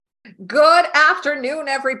Good afternoon,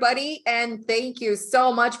 everybody, and thank you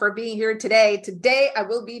so much for being here today. Today, I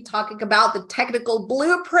will be talking about the technical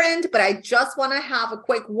blueprint, but I just want to have a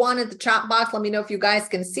quick one in the chat box. Let me know if you guys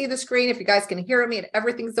can see the screen, if you guys can hear me, and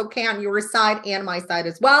everything's okay on your side and my side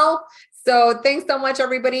as well. So thanks so much,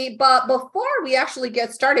 everybody. But before we actually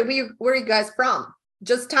get started, where are you guys from?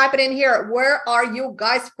 Just type it in here. Where are you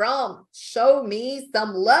guys from? Show me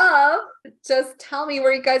some love. Just tell me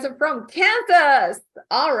where you guys are from. Kansas.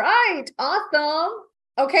 All right. Awesome.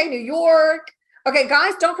 Okay, New York. Okay,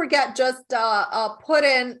 guys, don't forget, just put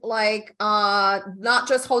in not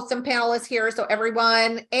just hosts and panelists here. So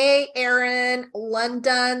everyone, Aaron,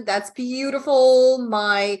 London. That's beautiful.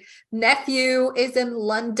 My nephew is in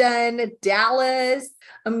London, Dallas.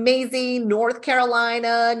 Amazing. North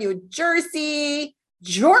Carolina, New Jersey.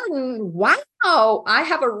 Jordan, wow. I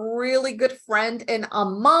have a really good friend in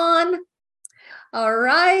Amman. All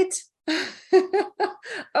right.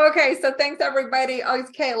 Okay, so thanks everybody.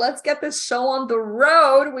 Okay, let's get this show on the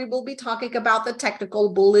road. We will be talking about the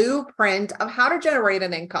technical blueprint of how to generate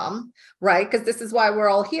an income, right? Because this is why we're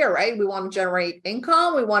all here, right? We want to generate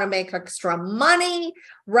income. We want to make extra money,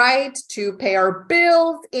 right? To pay our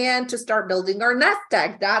bills and to start building our nest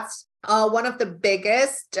egg. That's one of the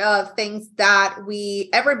biggest things that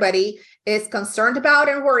everybody is concerned about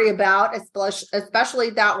and worry about, especially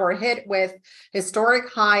that we're hit with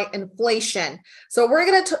historic high inflation. So we're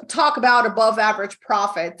going to talk about above average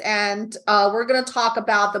profits, and we're going to talk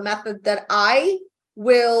about the method that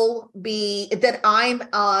I'm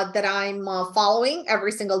following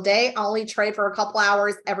every single day. I only trade for a couple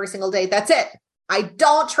hours every single day. That's it. I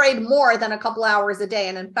don't trade more than a couple hours a day.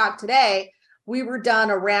 And in fact, today, we were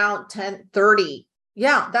done around 10:30.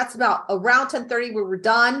 Yeah, that's about around 10:30. We were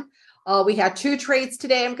done. We had 2 trades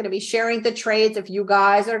today. I'm going to be sharing the trades. If you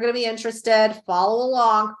guys are going to be interested, follow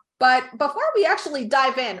along. But before we actually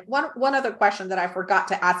dive in, one other question that I forgot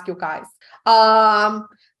to ask you guys.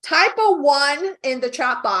 Type a 1 in the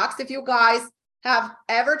chat box if you guys have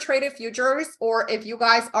ever traded futures, or if you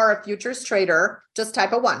guys are a futures trader, just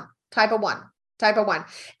type a 1. Type a 1. Type a 1.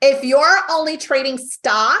 If you're only trading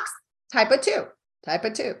stocks, type a 2, type a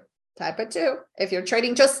 2, type a 2. If you're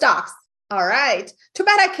trading just stocks. All right. Too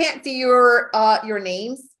bad I can't see your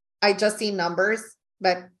names. I just see numbers,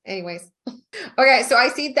 but anyways. Okay, so I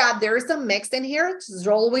see that there's a mix in here. It's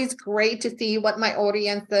always great to see what my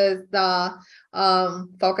audience is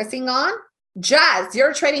focusing on. Jazz,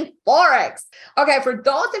 you're trading Forex. Okay, for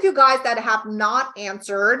those of you guys that have not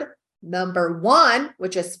answered number 1,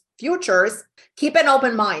 which is futures, keep an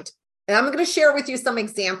open mind. And I'm going to share with you some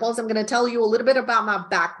examples. I'm going to tell you a little bit about my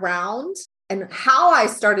background and how I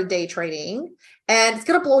started day trading. And it's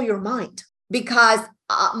going to blow your mind, because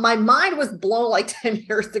my mind was blown like 10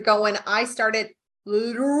 years ago when I started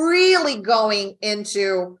really going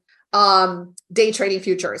into day trading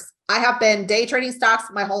futures. I have been day trading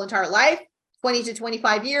stocks my whole entire life, 20 to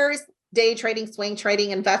 25 years, day trading, swing trading,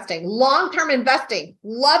 investing, long-term investing.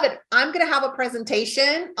 Love it. I'm going to have a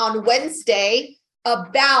presentation on Wednesday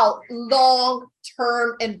about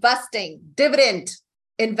long-term investing, dividend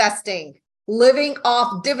investing, living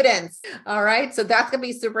off dividends. All right. So that's going to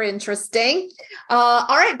be super interesting. All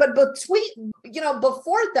right. But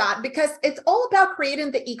before that, because it's all about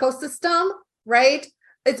creating the ecosystem, right?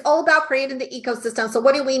 It's all about creating the ecosystem. So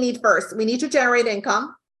what do we need first? We need to generate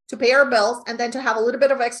income to pay our bills, and then to have a little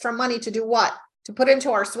bit of extra money to do what? To put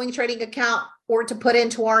into our swing trading account or to put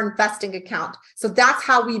into our investing account. So that's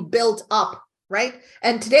how we build up. Right?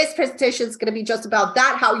 And today's presentation is going to be just about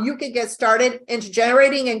that, how you can get started into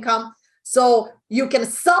generating income so you can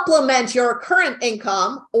supplement your current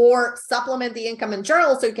income or supplement the income in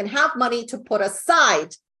general, so you can have money to put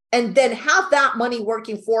aside and then have that money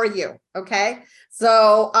working for you. Okay.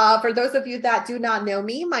 So for those of you that do not know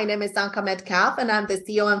me, my name is Anka Metcalf, and I'm the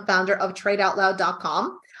CEO and founder of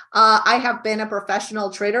TradeOutloud.com. I have been a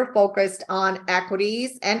professional trader focused on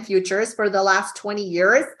equities and futures for the last 20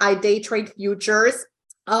 years. I day trade futures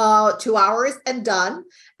 2 hours and done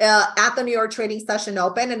at the New York Trading Session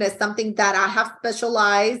Open. And it's something that I have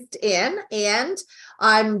specialized in, and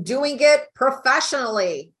I'm doing it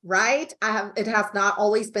professionally, right? It has not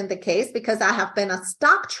always been the case, because I have been a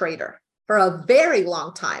stock trader for a very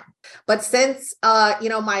long time. But since,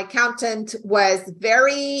 my accountant was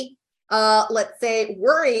very let's say,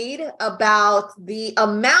 worried about the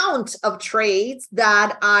amount of trades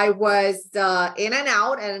that I was in and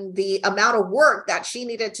out, and the amount of work that she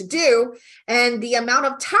needed to do, and the amount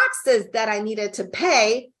of taxes that I needed to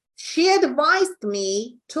pay. She advised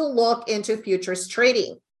me to look into futures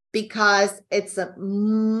trading, because it's a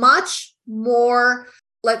much more,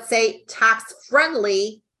 let's say, tax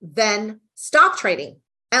friendly than stock trading.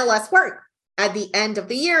 and less work. At the end of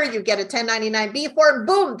the year, you get a 1099-B form,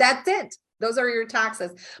 boom, that's it. Those are your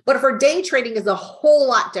taxes. But for day trading is a whole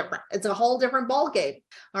lot different. It's a whole different ballgame.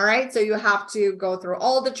 All right. So you have to go through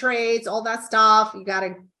all the trades, all that stuff. You got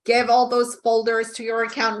to give all those folders to your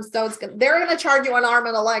accountant. So they're going to charge you an arm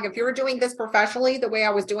and a leg. If you're doing this professionally, the way I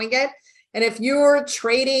was doing it, and if you're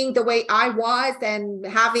trading the way I was and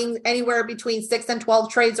having anywhere between 6 and 12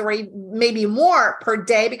 trades or maybe more per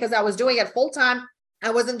day, because I was doing it full time, I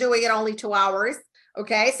wasn't doing it only 2 hours.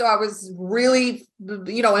 Okay. So I was really,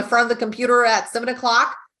 in front of the computer at 7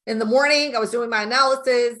 o'clock in the morning. I was doing my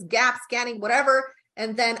analysis, gap scanning, whatever.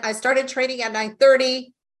 And then I started trading at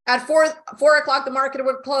 9:30. At 4 o'clock, the market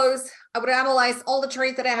would close. I would analyze all the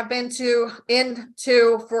trades that I have been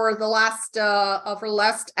into for the last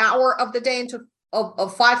hour of the day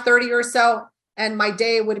of 5:30 or so. And my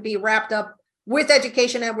day would be wrapped up with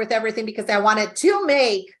education and with everything, because I wanted to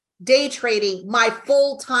make day trading my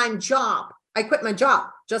full-time job. I quit my job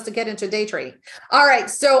just to get into day trading. All right.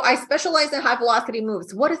 So I specialize in high velocity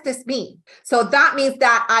moves. What does this mean? So that means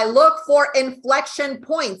that I look for inflection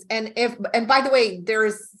points. And by the way,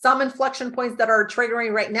 there's some inflection points that are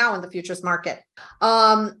triggering right now in the futures market.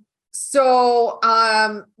 When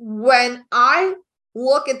I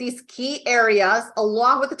look at these key areas,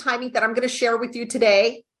 along with the timing that I'm going to share with you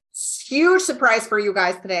today, huge surprise for you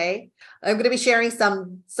guys today. I'm going to be sharing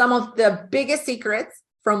some of the biggest secrets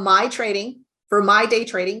from my trading, for my day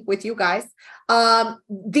trading with you guys.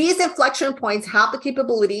 These inflection points have the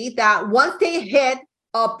capability that once they hit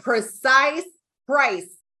a precise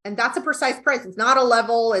price, and that's a precise price. It's not a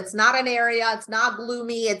level. It's not an area. It's not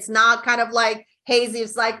gloomy. It's not kind of like hazy.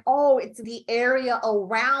 It's like, oh, it's the area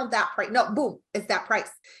around that price. No, boom, it's that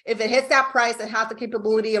price. If it hits that price, it has the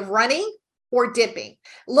capability of running or dipping.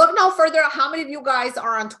 Look no further. How many of you guys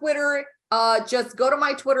are on Twitter? Just go to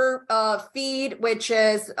my Twitter feed, which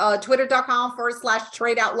is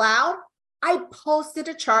twitter.com/tradeoutloud. I posted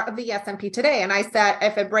a chart of the S&P today, and I said,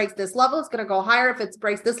 if it breaks this level, it's going to go higher. If it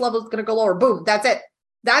breaks this level, it's going to go lower. Boom. That's it.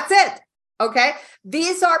 That's it. Okay.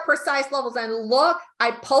 These are precise levels. And look,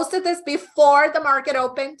 I posted this before the market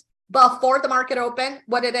opened.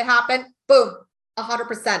 What did it happen? Boom.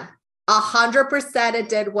 100%. 100% it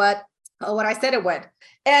did what I said it would.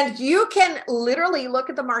 And you can literally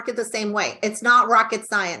look at the market the same way. It's not rocket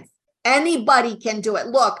science. Anybody can do it.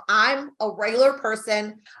 Look, I'm a regular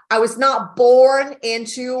person. I was not born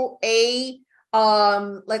into a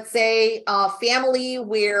family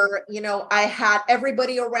where, I had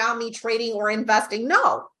everybody around me trading or investing.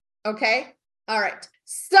 No. Okay. All right.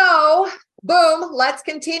 So boom, let's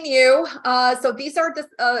continue. So these are the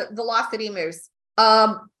velocity moves.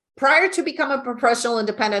 Prior to becoming a professional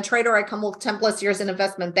independent trader, I come with 10 plus years in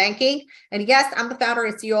investment banking. And yes, I'm the founder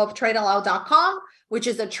and CEO of TradeOutloud.com, which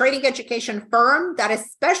is a trading education firm that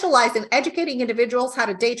is specialized in educating individuals how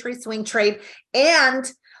to day trade, swing trade,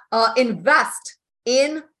 and invest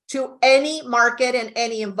into any market and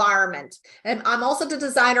any environment. And I'm also the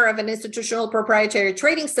designer of an institutional proprietary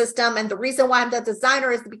trading system. And the reason why I'm the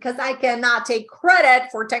designer is because I cannot take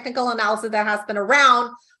credit for technical analysis that has been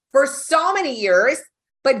around for so many years.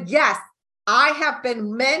 But yes, I have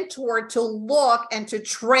been mentored to look and to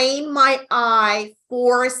train my eye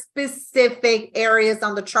for specific areas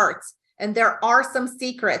on the charts. And there are some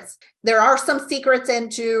secrets. There are some secrets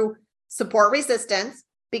into support resistance,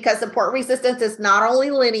 because support resistance is not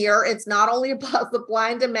only linear. It's not only about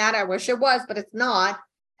supply and demand. I wish it was, but it's not.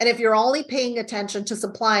 And if you're only paying attention to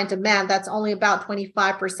supply and demand, that's only about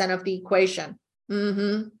 25% of the equation.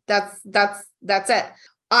 That's it.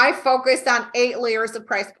 I focused on 8 layers of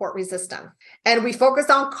price support resistance. And we focused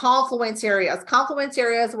on confluence areas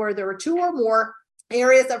where there are 2 or more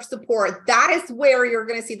areas of support. That is where you're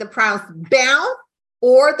going to see the price bounce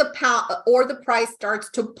or the price starts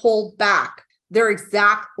to pull back. Their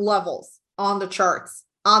exact levels on the charts,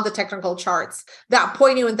 on the technical charts, that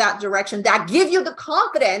point you in that direction, that give you the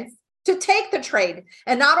confidence to take the trade.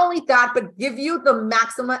 And not only that, but give you the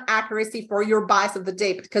maximum accuracy for your buys of the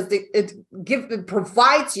day, because it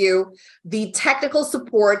provides you the technical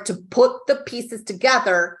support to put the pieces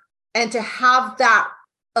together and to have that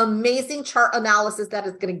amazing chart analysis that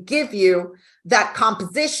is going to give you that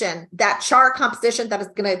composition, that chart composition that is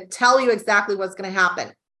going to tell you exactly what's going to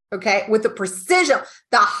happen. Okay. With the precision,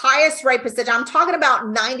 the highest rate precision, I'm talking about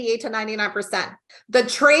 98 to 99%. The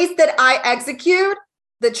trades that I execute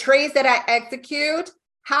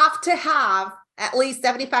have to have at least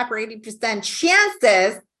 75 or 80%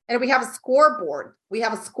 chances. And we have a scoreboard. We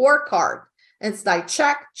have a scorecard. And it's like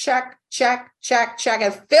check, check, check, check, check.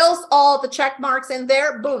 It fills all the check marks in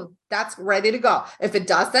there. Boom. That's ready to go. If it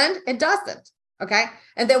doesn't, it doesn't. Okay.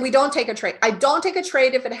 And then we don't take a trade. I don't take a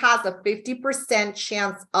trade if it has a 50%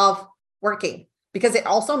 chance of working, because it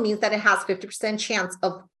also means that it has 50% chance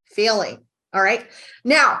of failing. All right.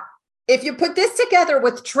 Now, if you put this together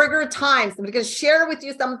with trigger times, I'm going to share with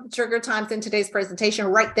you some trigger times in today's presentation,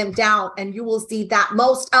 write them down, and you will see that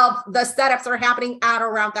most of the setups are happening at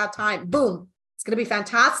around that time. Boom. It's going to be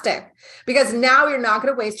fantastic, because now you're not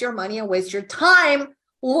going to waste your money and waste your time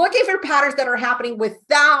looking for patterns that are happening that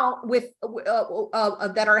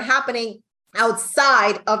are happening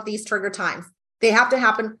outside of these trigger times. They have to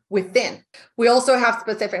happen within. We also have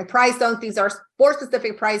specific price zones. These are 4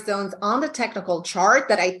 specific price zones on the technical chart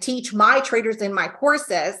that I teach my traders in my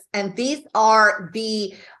courses. And these are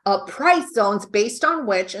the price zones based on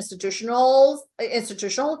which institutional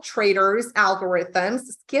traders' algorithms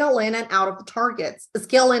scale in and out of the targets,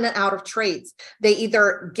 scale in and out of trades. They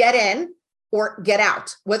either get in or get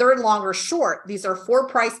out, whether long or short. These are 4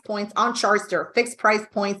 price points on charts. They're fixed price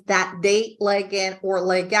points that they leg in or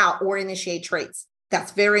leg out or initiate trades.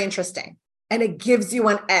 That's very interesting. And it gives you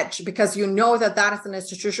an edge, because you know that that is an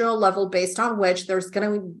institutional level based on which there's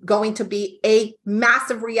going to be a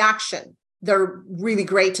massive reaction. They're really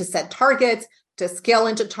great to set targets, to scale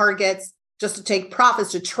into targets, just to take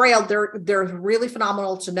profits, to trail. They're really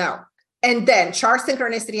phenomenal to know. And then chart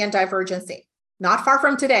synchronicity and divergency. Not far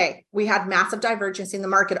from today, we had massive divergence in the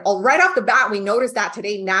market. Right off the bat, we noticed that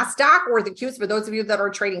today, NASDAQ, or the Qs, for those of you that are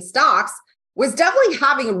trading stocks, was definitely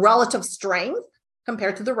having relative strength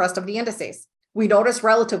compared to the rest of the indices. We noticed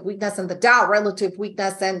relative weakness in the Dow, relative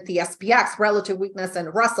weakness in the SPX, relative weakness in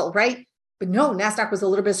Russell, right? But no, NASDAQ was a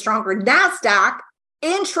little bit stronger. NASDAQ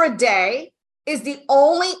intraday is the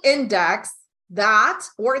only index that,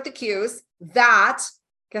 or the Qs, that,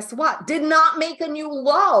 guess what, did not make a new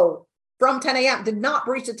low from 10 a.m., did not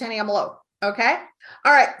breach the 10 a.m. low. Okay.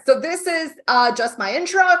 All right. So this is just my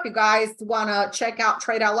intro. If you guys want to check out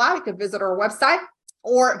Trade Out Loud, you can visit our website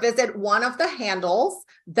or visit one of the handles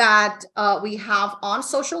that we have on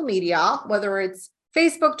social media, whether it's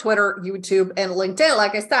Facebook, Twitter, YouTube, and LinkedIn.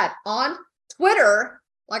 Like I said, on Twitter,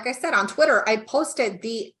 I posted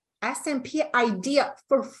the S&P idea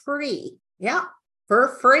for free. Yeah, for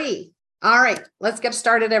free. All right, let's get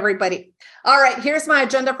started, everybody. All right, here's my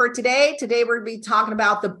agenda for today. Today, we're going to be talking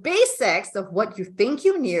about the basics of what you think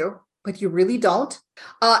you knew, but you really don't.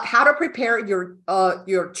 How to prepare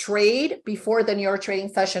your trade before the New York trading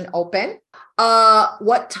session open.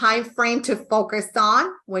 What time frame to focus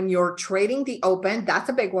on when you're trading the open. That's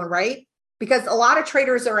a big one, right? Because a lot of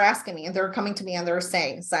traders are asking me, and they're coming to me and they're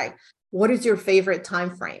saying, what is your favorite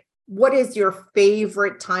time frame? What is your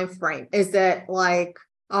favorite time frame? Is it like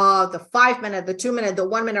the 5 minute, the 2 minute, the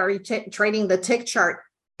 1 minute? Are you trading the tick chart?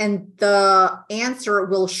 And the answer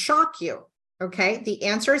will shock you. Okay. The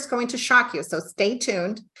answer is going to shock you. So stay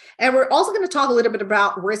tuned. And we're also going to talk a little bit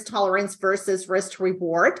about risk tolerance versus risk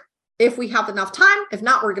reward, if we have enough time. If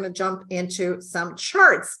not, we're going to jump into some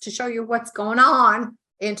charts to show you what's going on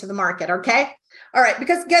into the market. Okay. All right.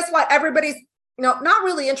 Because guess what? Everybody's not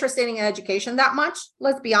really interested in education that much.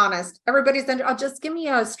 Let's be honest. Everybody's just give me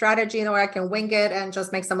a strategy where I can wing it and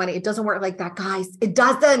just make some money. It doesn't work like that, guys. It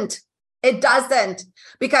doesn't.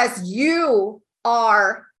 Because you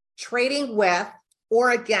are trading with or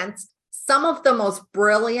against some of the most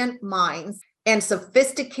brilliant minds and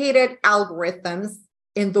sophisticated algorithms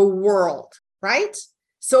in the world, right?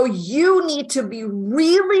 So you need to be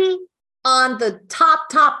really on the top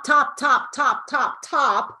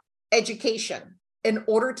education in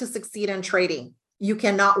order to succeed in trading. You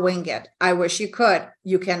cannot wing it. I wish you could.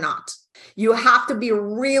 You cannot. You have to be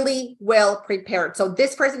really well prepared. So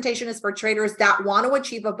this presentation is for traders that want to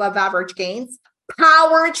achieve above average gains,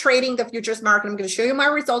 power trading the futures market. I'm going to show you my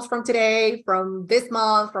results from today, from this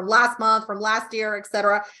month, from last year,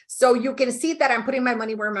 etc. So you can see that I'm putting my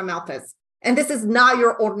money where my mouth is. And this is not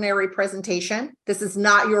your ordinary presentation. This is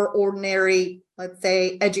not your ordinary, let's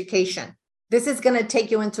say, education. This is going to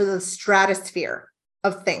take you into the stratosphere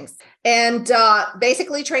of things. And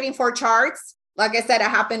basically trading for charts. Like I said, I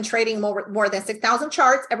have been trading more than 6,000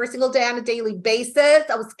 charts every single day on a daily basis.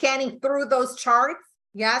 I was scanning through those charts.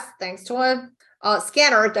 Yes, thanks to a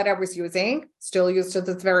scanner that I was using, still used to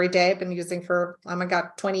this very day. I've been using for,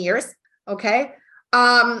 20 years. Okay.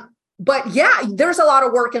 But yeah, there's a lot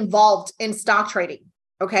of work involved in stock trading.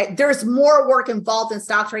 Okay. There's more work involved in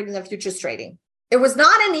stock trading than futures trading. It was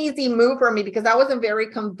not an easy move for me because I wasn't very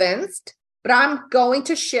convinced, but I'm going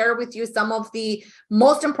to share with you some of the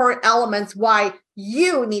most important elements why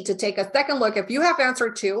you need to take a second look. If you have answer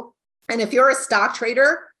two, and if you're a stock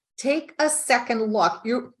trader, take a second look.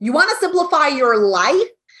 You want to simplify your life.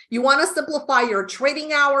 You want to simplify your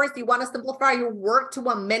trading hours. You want to simplify your work to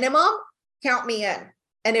a minimum. count me in.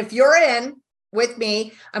 And if you're in with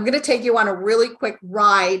me, I'm going to take you on a really quick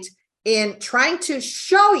ride in trying to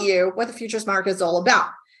show you what the futures market is all about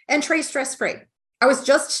and trade stress-free. I was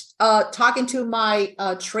just talking to my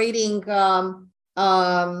trading room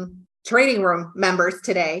members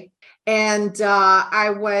today, and I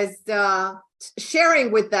was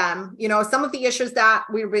sharing with them, some of the issues that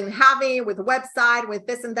we've been having with the website, with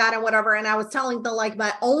this and that and whatever. And I was telling them, like,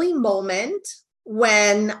 my only moment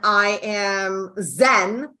when I am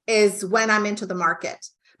zen is when I'm into the market,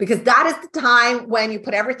 because that is the time when you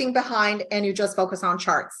put everything behind and you just focus on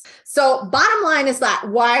charts. So bottom line is that,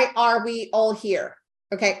 why are we all here?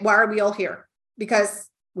 Okay. Why are we all here? Because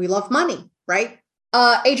we love money, right?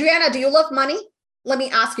 Adriana, do you love money? Let me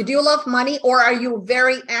ask you, do you love money, or are you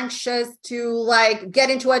very anxious to like get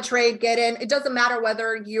into a trade, get in? It doesn't matter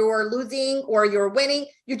whether you're losing or you're winning.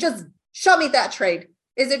 You just show me that trade.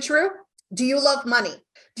 Is it true? Do you love money?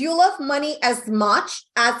 Do you love money as much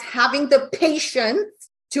as having the patience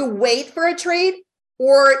to wait for a trade,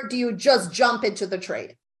 or do you just jump into the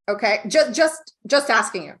trade? Okay. Just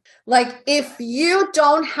asking you, like, if you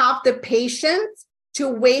don't have the patience to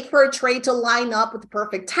wait for a trade to line up with the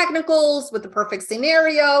perfect technicals, with the perfect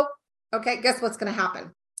scenario, okay, guess what's going to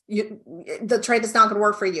happen? The trade is not going to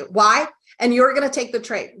work for you. Why? And you're going to take the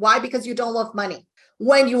trade. Why? Because you don't love money.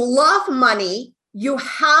 When you love money, you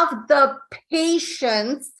have the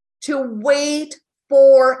patience to wait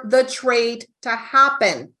for the trade to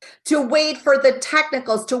happen, to wait for the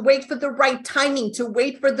technicals, to wait for the right timing, to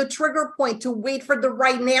wait for the trigger point, to wait for the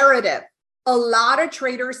right narrative. A lot of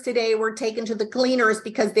traders today were taken to the cleaners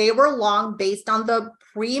because they were long based on the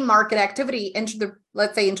pre-market activity into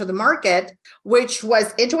the market, which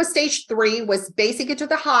was into a stage 3, was basically to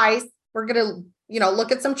the highs. We're going to,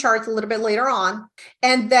 look at some charts a little bit later on.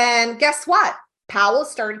 And then guess what? Powell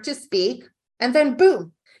started to speak, and then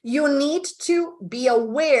boom. You need to be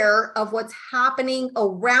aware of what's happening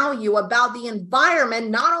around you, about the environment,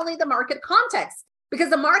 not only the market context, because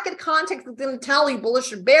the market context is going to tell you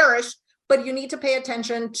bullish or bearish, but you need to pay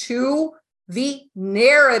attention to the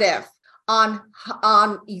narrative on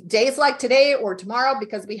days like today or tomorrow,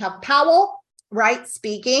 because we have Powell, right,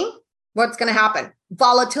 speaking. What's going to happen?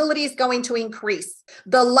 Volatility is going to increase.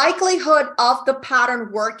 The likelihood of the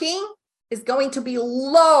pattern working is going to be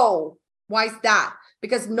low. Why is that?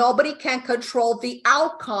 Because nobody can control the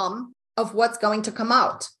outcome of what's going to come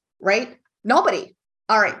out, right? Nobody.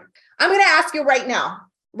 All right. I'm going to ask you right now,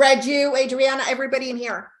 Reg, you, Adriana, everybody in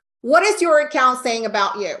here, what is your account saying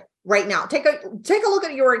about you right now? Take a look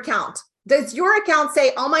at your account. Does your account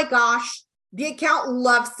say, oh my gosh, the account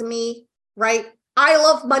loves me, right? I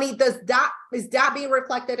love money. Is that being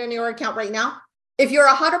reflected in your account right now? If you're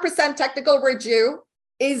 100% technical, Reg,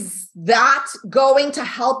 is that going to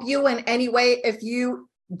help you in any way if you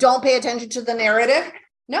don't pay attention to the narrative?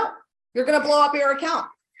 No, you're going to blow up your account.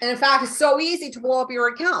 And in fact, it's so easy to blow up your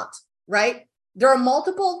account, right? There are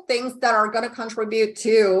multiple things that are going to contribute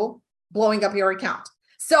to blowing up your account.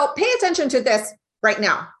 So pay attention to this right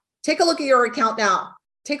now. Take a look at your account now.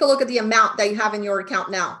 Take a look at the amount that you have in your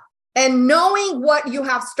account now. And knowing what you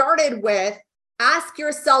have started with, ask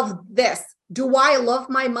yourself this: do I love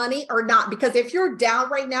my money or not? Because if you're down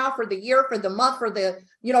right now for the year, for the month,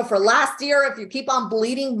 for last year, if you keep on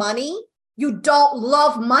bleeding money, you don't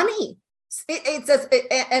love money.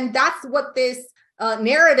 And that's what this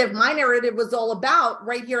narrative, my narrative, was all about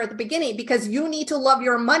right here at the beginning, because you need to love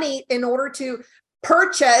your money in order to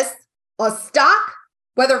purchase a stock,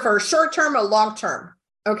 whether for a short term or long term.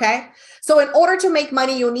 Okay. So in order to make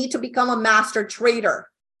money, you need to become a master trader.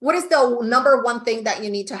 What is the number one thing that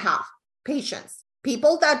you need to have? Patience.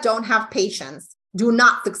 People that don't have patience do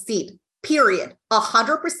not succeed, period.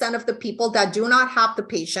 100% of the people that do not have the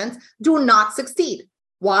patience do not succeed.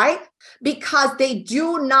 Why? Because they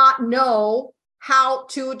do not know how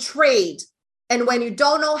to trade. And when you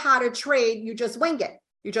don't know how to trade, you just wing it.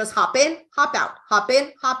 You just hop in, hop out, hop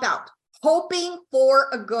in, hop out, hoping for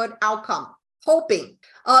a good outcome. Hoping.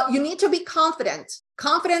 You need to be confident.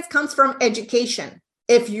 Confidence comes from education.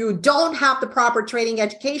 If you don't have the proper trading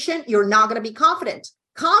education, you're not going to be confident.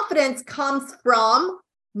 Confidence comes from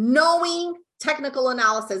knowing technical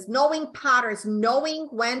analysis, knowing patterns, knowing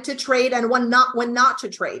when to trade and when not to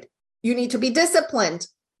trade. You need to be disciplined.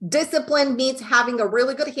 Discipline means having a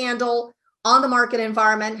really good handle on the market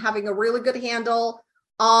environment, having a really good handle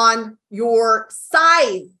on your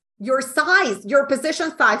size, your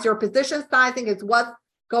position size. Your position sizing is what's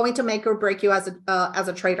going to make or break you as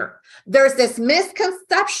a trader. There's this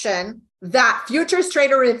misconception that futures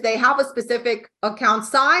trader, if they have a specific account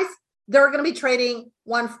size, they're going to be trading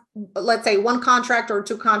one, let's say one contract or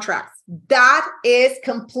two contracts. That is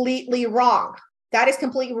completely wrong. That is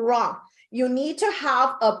completely wrong. You need to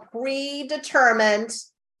have a really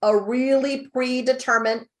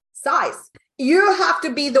predetermined size. You have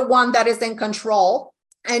to be the one that is in control,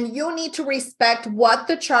 and you need to respect what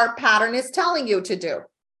the chart pattern is telling you to do.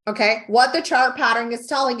 Okay, what the chart pattern is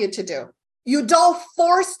telling you to do. You don't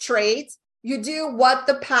force trades. You do what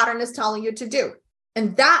the pattern is telling you to do.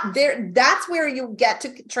 And that's where you get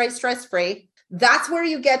to trade stress-free. That's where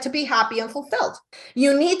you get to be happy and fulfilled.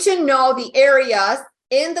 You need to know the areas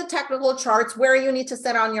in the technical charts where you need to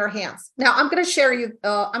sit on your hands. Now, I'm going to share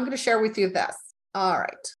with you this. All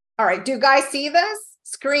right. Do you guys see this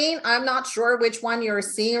screen? I'm not sure which one you're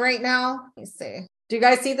seeing right now. Let me see. Do you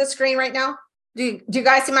guys see the screen right now? Do you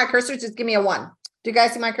guys see my cursor? Just give me a 1. Do you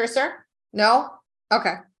guys see my cursor? No?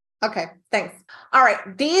 Okay, thanks. All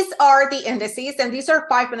right, these are the indices, and these are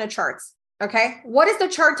 5-minute charts. Okay, what is the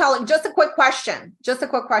chart telling? Just a quick question.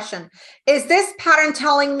 Is this pattern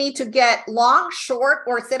telling me to get long, short,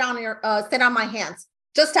 or sit on my hands?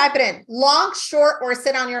 Just type it in. Long, short, or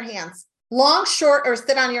sit on your hands. Long, short, or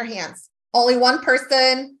sit on your hands. Only one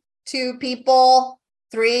person, 2 people,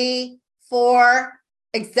 3, 4.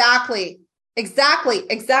 Exactly.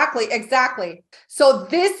 So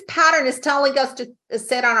this pattern is telling us to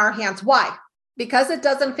sit on our hands. Why? Because it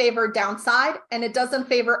doesn't favor downside and it doesn't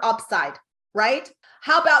favor upside, right?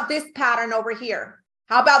 How about this pattern over here?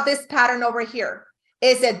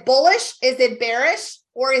 Is it bullish? Is it bearish?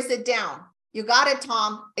 Or is it down? You got it,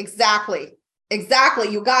 Tom. Exactly. You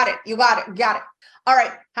got it. All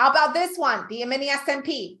right. How about this one? The mini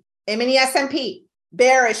S&P.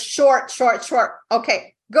 Bearish, short.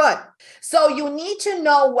 Okay. Good. So you need to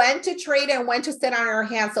know when to trade and when to sit on your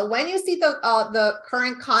hands. So when you see the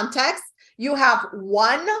current context, you have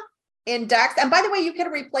one index. And by the way, you can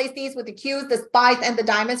replace these with the Qs, the SPYs, and the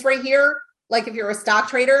diamonds right here, like if you're a stock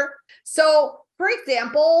trader. So for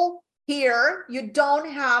example, here, you don't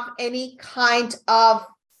have any kind of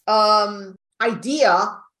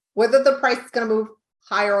idea whether the price is going to move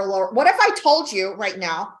higher or lower. What if I told you right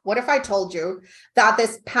now, that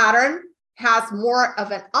this pattern has more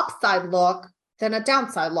of an upside look than a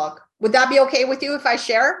downside look? Would that be okay with you if I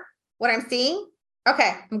share what I'm seeing?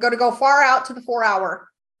 Okay, I'm going to go far out to the 4 hour.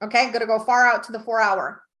 Okay,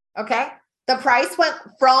 Okay, the price went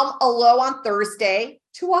from a low on Thursday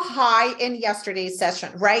to a high in yesterday's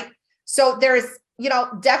session, right? So there's,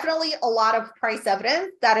 definitely a lot of price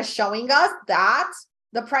evidence that is showing us that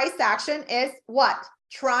the price action is what?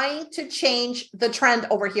 Trying to change the trend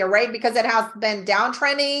over here, right? Because it has been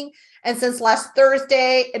downtrending. And since last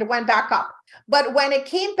Thursday, it went back up. But when it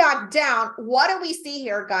came back down, what do we see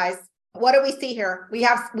here, guys? We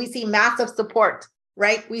see massive support,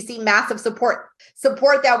 right? We see massive support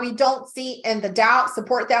that we don't see in the Dow,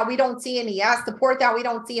 support that we don't see in ES, support that we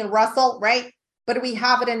don't see in Russell, right? But we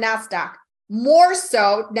have it in NASDAQ. More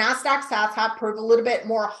so, NASDAQ stats have proved a little bit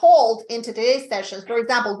more hold in today's sessions. For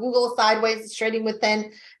example, Google sideways, trading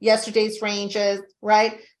within yesterday's ranges,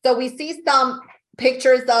 right? So we see some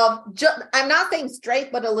pictures of, I'm not saying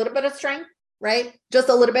strength, but a little bit of strength, right? Just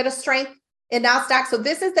a little bit of strength in NASDAQ. So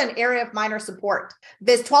this is an area of minor support.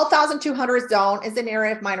 This 12,200 zone is an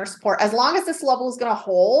area of minor support. As long as this level is going to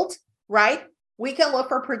hold, right, we can look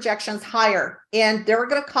for projections higher, and they're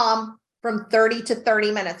going to come from 30 to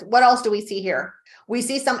 30 minutes. What else do we see here? We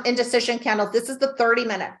see some indecision candles. This is the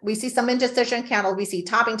 30-minute. We see some indecision candles. We see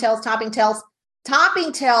topping tails. The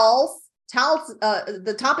topping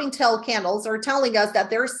tail candles are telling us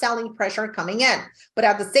that there's selling pressure coming in, but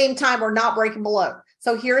at the same time, we're not breaking below.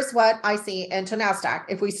 So here's what I see into NASDAQ.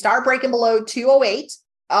 If we start breaking below 208,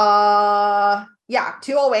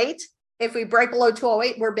 208. If we break below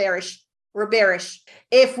 208, we're bearish.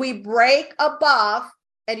 If we break above,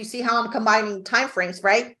 and you see how I'm combining time frames,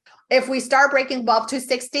 right? If we start breaking above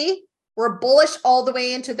 260, we're bullish all the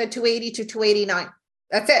way into the 280 to 289.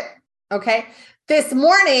 That's it. Okay. This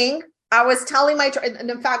morning, I was telling and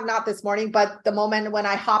in fact, not this morning, but the moment when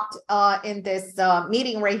I hopped in this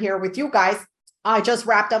meeting right here with you guys, I just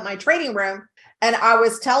wrapped up my trading room, and I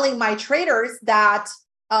was telling my traders that,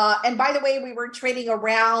 and by the way, we were trading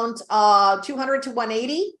around 200 to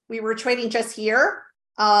 180. We were trading just here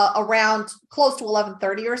around close to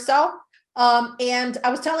 1130 or so. And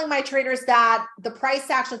I was telling my traders that the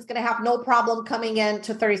price action is going to have no problem coming in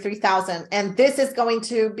to 33,000. And this is going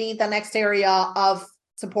to be the next area of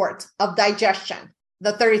support, of digestion,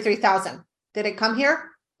 the 33,000. Did it come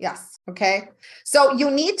here? Yes. Okay. So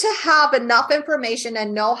you need to have enough information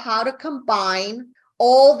and know how to combine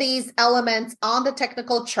all these elements on the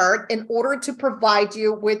technical chart in order to provide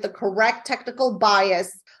you with the correct technical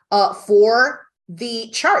bias for the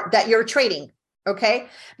chart that you're trading. Okay.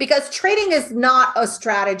 Because trading is not a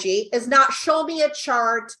strategy, is not show me a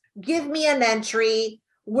chart, give me an entry.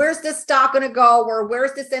 Where's this stock going to go? Or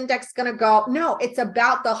where's this index going to go? No, it's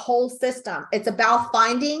about the whole system. It's about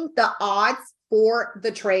finding the odds for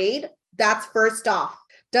the trade. That's first off.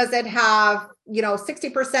 Does it have,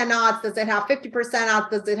 60% odds? Does it have 50% odds?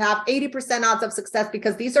 Does it have 80% odds of success?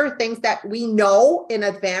 Because these are things that we know in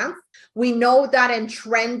advance. We know that in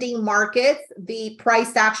trending markets, the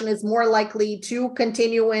price action is more likely to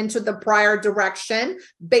continue into the prior direction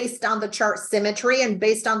based on the chart symmetry and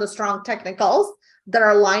based on the strong technicals that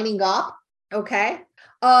are lining up. Okay.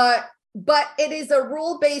 But it is a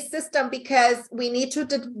rule-based system because we need to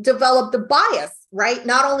develop the bias, right?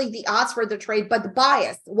 Not only the odds for the trade, but the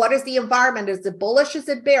bias. What is the environment? Is it bullish? Is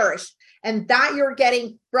it bearish? And that you're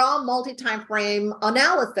getting from multi-time frame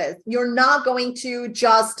analysis. You're not going to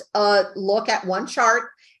just look at one chart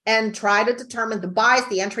and try to determine the bias,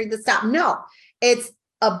 the entry, the stop. No, it's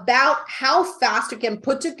about how fast you can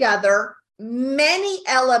put together many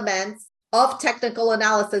elements of technical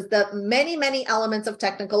analysis, the many elements of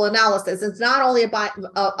technical analysis. It's not only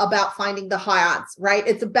about finding the high odds, right?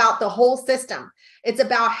 It's about the whole system. It's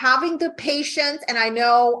about having the patience. And I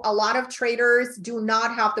know a lot of traders do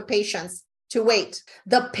not have the patience to wait.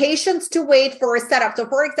 The patience to wait for a setup. So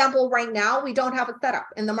for example, right now, we don't have a setup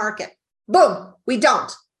in the market. Boom, we don't.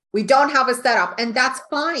 We don't have a setup. And that's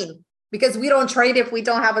fine because we don't trade if we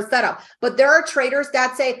don't have a setup. But there are traders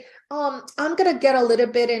that say, I'm going to get a little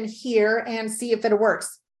bit in here and see if it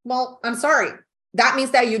works. Well, I'm sorry. That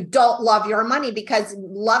means that you don't love your money, because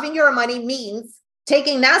loving your money means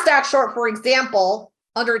taking NASDAQ short, for example,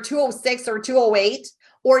 under 206 or 208,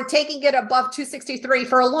 or taking it above 263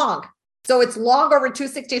 for a long. So it's long over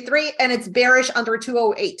 263 and it's bearish under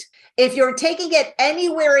 208. If you're taking it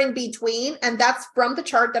anywhere in between, and that's from the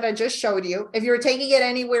chart that I just showed you, if you're taking it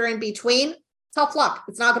anywhere in between, tough luck.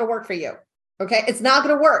 It's not going to work for you. Okay, it's not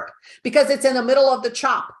going to work because it's in the middle of the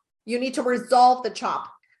chop. You need to resolve the chop.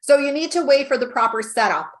 So you need to wait for the proper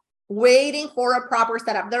setup, waiting for a proper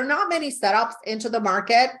setup. There are not many setups into the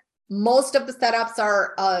market. Most of the setups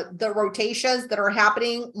are the rotations that are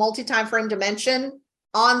happening multi-time frame dimension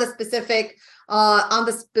on the specific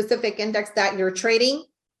index that you're trading.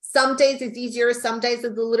 Some days it's easier, some days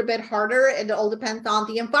it's a little bit harder. It all depends on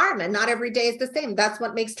the environment. Not every day is the same. That's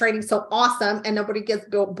what makes trading so awesome, and nobody gets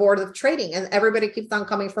bored of trading, and everybody keeps on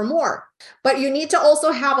coming for more. But you need to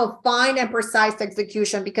also have a fine and precise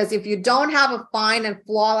execution, because if you don't have a fine and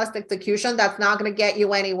flawless execution, that's not going to get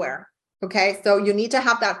you anywhere. Okay, so you need to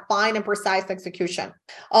have that fine and precise execution.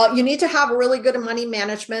 You need to have really good money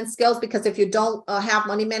management skills, because if you don't have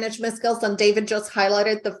money management skills, then David just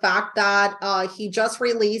highlighted the fact that he just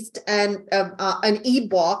released an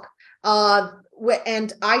ebook,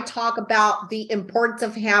 and I talk about the importance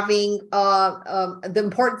of having the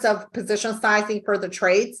importance of position sizing for the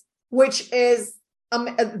trades, which is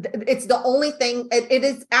it's the only thing. It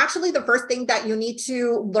is actually the first thing that you need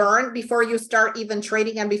to learn before you start even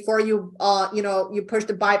trading, and before you you push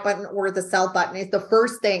the buy button or the sell button. It's the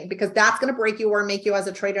first thing, because that's going to break you or make you as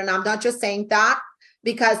a trader. And I'm not just saying that,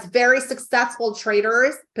 because very successful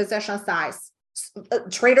traders position size.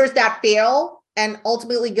 Traders that fail and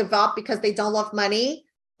ultimately give up because they don't love money,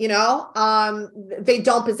 they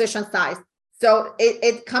don't position size. So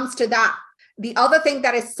it comes to that. The other thing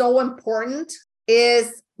that is so important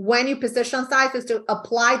is when you position size is to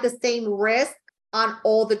apply the same risk on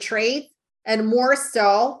all the trades, and more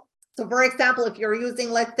so. So for example, if you're using,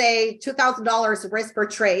 let's say, $2,000 risk per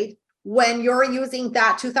trade, when you're using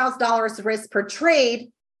that $2,000 risk per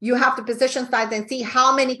trade, you have to position size and see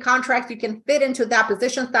how many contracts you can fit into that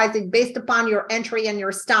position sizing based upon your entry and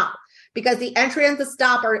your stop. Because the entry and the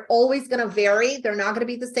stop are always going to vary. They're not going to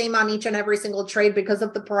be the same on each and every single trade because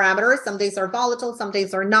of the parameters. Some days are volatile, some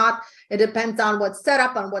days are not. It depends on what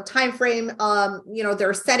setup, on what time frame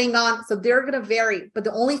they're setting on. So they're going to vary. But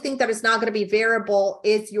the only thing that is not going to be variable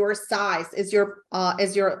is your size, is your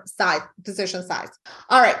size, position size.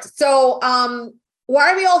 All right. So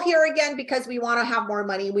why are we all here again? Because we want to have more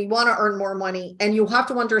money. We want to earn more money. And you have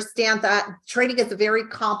to understand that trading is a very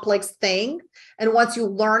complex thing. And once you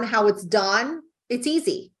learn how it's done, it's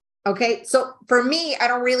easy. Okay. So for me, I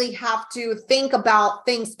don't really have to think about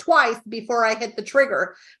things twice before I hit the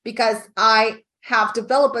trigger, because I have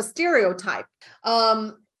developed a stereotype.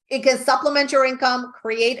 It can supplement your income,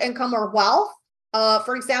 create income or wealth.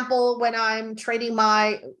 For example, when I'm trading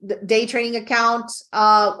my day trading account,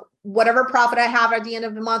 whatever profit I have at the end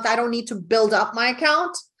of the month, I don't need to build up my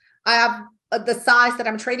account. I have the size that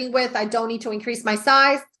I'm trading with. I don't need to increase my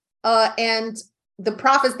size. And the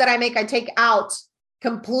profits that I make, I take out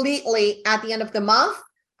completely at the end of the month.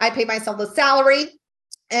 I pay myself the salary,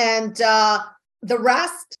 and the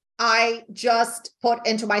rest I just put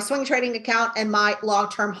into my swing trading account and my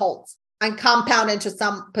long-term holds. I compound into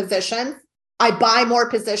some positions. I buy more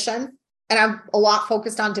positions, and I'm a lot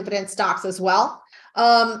focused on dividend stocks as well.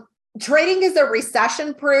 Trading is a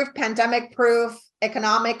recession-proof, pandemic-proof,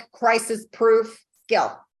 economic crisis-proof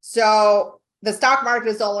skill. So the stock market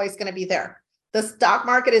is always going to be there. The stock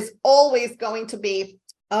market is always going to be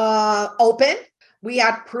open. We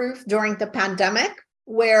had proof during the pandemic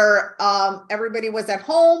where everybody was at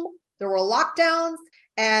home, there were lockdowns,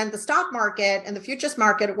 and the stock market and the futures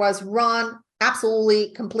market was run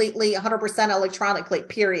absolutely, completely, 100% electronically,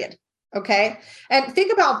 period. Okay. And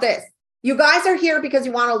think about this. You guys are here because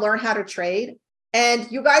you want to learn how to trade,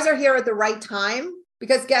 and you guys are here at the right time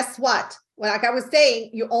because guess what? Like I was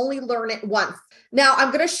saying, you only learn it once. Now,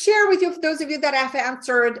 I'm going to share with you, for those of you that have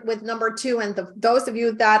answered with number 2, and those of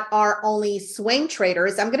you that are only swing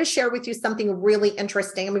traders, I'm going to share with you something really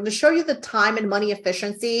interesting. I'm going to show you the time and money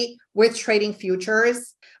efficiency with trading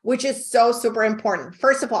futures, which is so super important.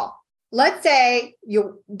 First of all, let's say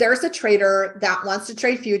there's a trader that wants to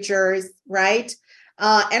trade futures, right?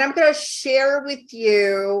 And I'm going to share with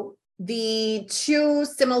you the 2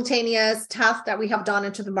 simultaneous tests that we have done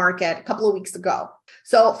into the market a couple of weeks ago.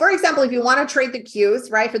 So for example, if you want to trade the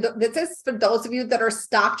Qs, right, this is for those of you that are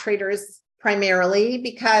stock traders primarily,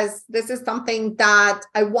 because this is something that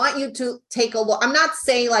I want you to take a look. I'm not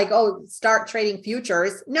saying like, oh, start trading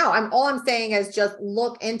futures. No, all I'm saying is just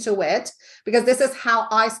look into it, because this is how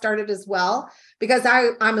I started as well. Because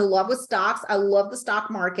I'm in love with stocks. I love the stock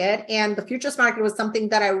market, and the futures market was something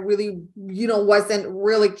that I really, wasn't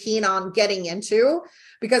really keen on getting into,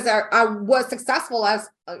 because I was successful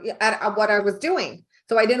at what I was doing.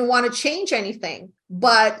 So I didn't want to change anything.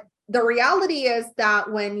 But the reality is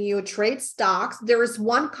that when you trade stocks, there is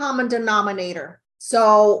one common denominator.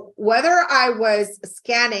 So whether I was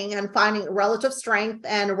scanning and finding relative strength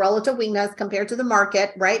and relative weakness compared to the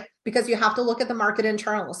market, right? Because you have to look at the market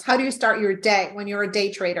internals. How do you start your day when you're a day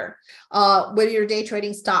trader, when you're day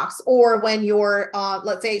trading stocks, or when you're,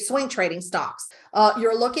 let's say, swing trading stocks?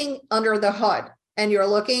 You're looking under the hood, and you're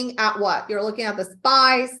looking at what? You're looking at the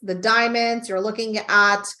SPYs, the diamonds. You're looking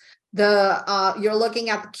at the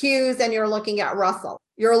Qs, and you're looking at Russell.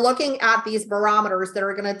 You're looking at these barometers that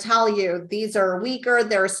are going to tell you these are weaker,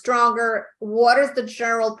 they're stronger. What is the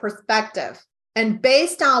general perspective? And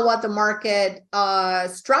based on what the market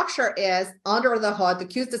structure is under the hood, the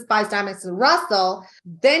Qs, the SPYs, diamonds, and Russell,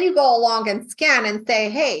 then you go along and scan and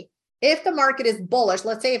say, hey, if the market is bullish,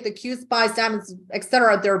 let's say if the Qs, SPYs, diamonds,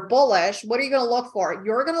 etc., they're bullish, what are you going to look for?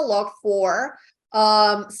 You're going to look for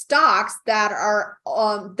stocks that are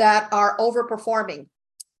overperforming.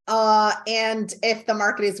 And if the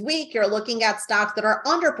market is weak, you're looking at stocks that are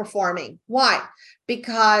underperforming. Why?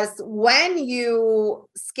 Because when you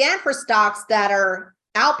scan for stocks that are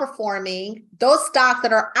outperforming, those stocks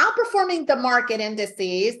that are outperforming the market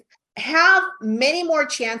indices have many more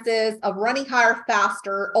chances of running higher,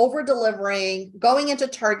 faster, over delivering, going into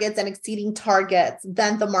targets and exceeding targets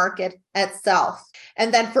than the market itself.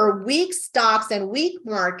 And then for weak stocks and weak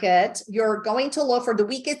market, you're going to look for the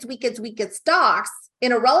weakest stocks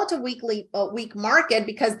in a relatively weak market,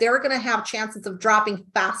 because they're going to have chances of dropping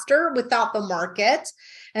faster without the market,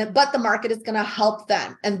 but the market is going to help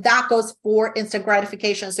them. And that goes for instant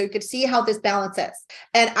gratification. So you could see how this balances.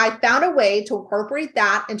 And I found a way to incorporate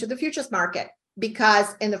that into the futures market,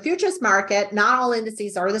 because in the futures market, not all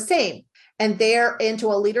indices are the same, and they're into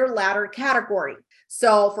a leader ladder category.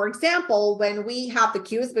 So for example, when we have the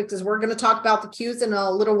Qs, because we're going to talk about the Qs in a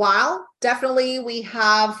little while, definitely we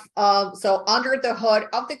have, so under the hood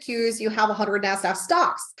of the Qs, you have 100 NASDAQ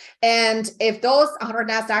stocks. And if those 100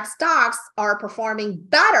 NASDAQ stocks are performing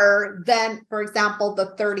better than, for example,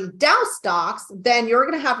 the 30 Dow stocks, then you're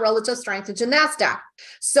going to have relative strength into NASDAQ.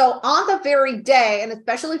 So on the very day, and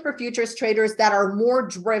especially for futures traders that are more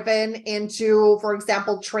driven into, for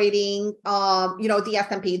example, trading, the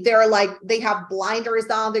S&P, they have blinders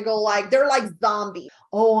on, they're like zombies.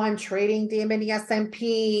 Oh, I'm trading the mini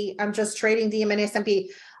S&P. I'm just trading the mini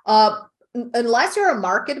S&P. Unless you're a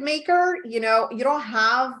market maker, you don't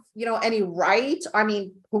have, any right. I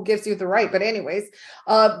mean, who gives you the right? But anyways,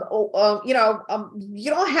 you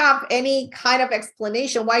don't have any kind of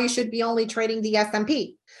explanation why you should be only trading the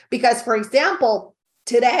S&P. Because, for example,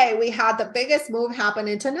 today we had the biggest move happen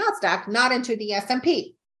into NASDAQ, not into the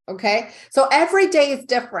S&P. Okay. So every day is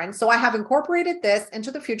different. So I have incorporated this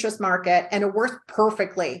into the futures market and it works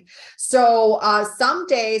perfectly. So some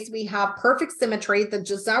days we have perfect symmetry that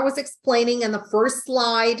just I was explaining in the first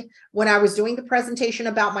slide when I was doing the presentation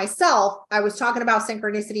about myself. I was talking about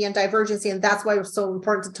synchronicity and divergency. And that's why it was so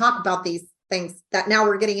important to talk about these things that now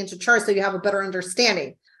we're getting into charts so you have a better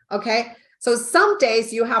understanding. Okay. So some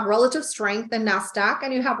days you have relative strength in NASDAQ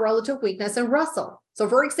and you have relative weakness in Russell. So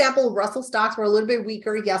for example, Russell stocks were a little bit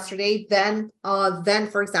weaker yesterday than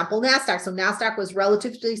for example, NASDAQ. So NASDAQ was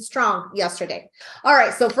relatively strong yesterday. All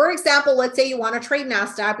right. So for example, let's say you want to trade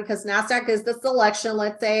NASDAQ because NASDAQ is the selection.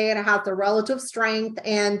 Let's say it has the relative strength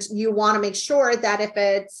and you want to make sure that if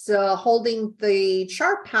it's holding the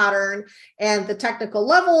chart pattern and the technical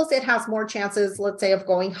levels, it has more chances, let's say, of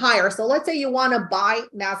going higher. So let's say you want to buy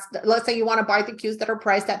NASDAQ. Let's say you want to buy the Qs that are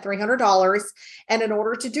priced at $300. And in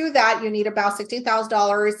order to do that, you need about $16,000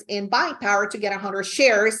 in buying power to get 100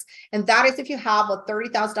 shares. And that is if you have a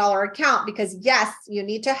 $30,000 account, because yes, you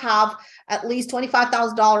need to have at least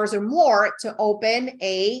 $25,000 or more to open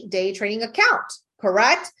a day trading account.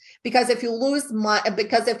 Correct? Because if you lose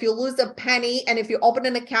a penny and if you open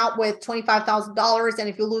an account with $25,000 and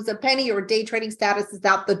if you lose a penny, your day trading status is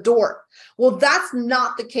out the door. Well, that's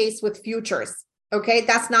not the case with futures. Okay,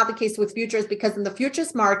 that's not the case with futures because in the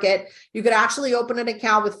futures market, you could actually open an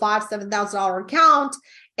account with $7,000 account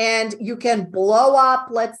and you can blow up,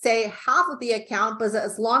 let's say, half of the account, but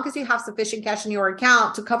as long as you have sufficient cash in your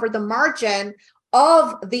account to cover the margin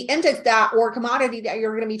of the index that or commodity that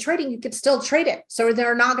you're going to be trading, you could still trade it. So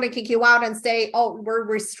they're not going to kick you out and say, oh, we're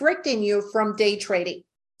restricting you from day trading.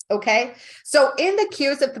 Okay, so in the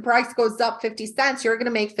Qs, if the price goes up 50 cents, you're going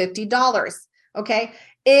to make $50. Okay,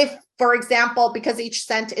 if, for example, because each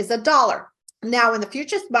cent is $1. Now, in the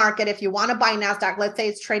futures market, if you want to buy NASDAQ, let's say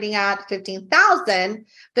it's trading at 15,000,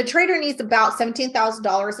 the trader needs about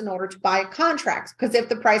 $17,000 in order to buy a contract. Because if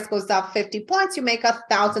the price goes up 50 points, you make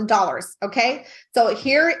 $1,000. Okay. So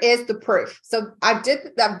here is the proof. So I've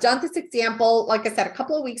done this example, like I said, a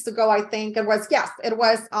couple of weeks ago, I think it was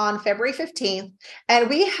on February 15th. And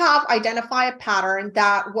we have identified a pattern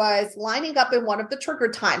that was lining up in one of the trigger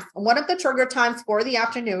times. One of the trigger times for the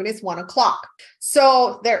afternoon is 1 o'clock.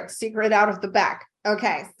 So there, secret out of the back.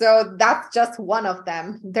 Okay, so that's just one of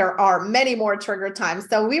them. There are many more trigger times.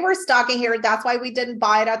 So we were stocking here. That's why we didn't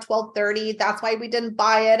buy it at 12:30. That's why we didn't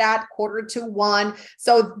buy it at 1:45.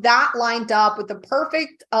 So that lined up with the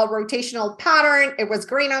perfect rotational pattern. It was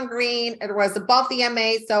green on green. It was above the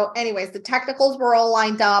MA. So anyways, the technicals were all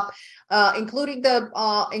lined up. Including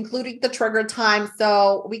the trigger time.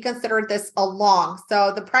 So we considered this a long.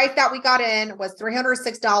 So the price that we got in was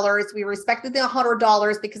 $306. We respected the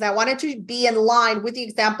 $100 because I wanted to be in line with the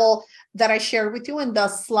example that I shared with you in the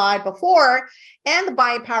slide before. And the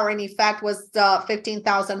buying power in effect was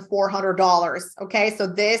 $15,400. Okay, so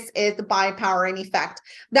this is the buying power in effect.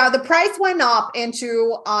 Now the price went up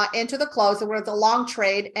into the close. It was a long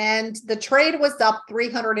trade, and the trade was up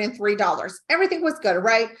 $303. Everything was good,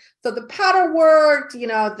 right? So the pattern worked.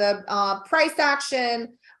 The price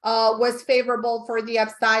action was favorable for the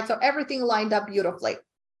upside. So everything lined up beautifully.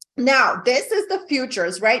 Now, this is the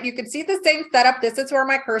futures, right? You can see the same setup. This is where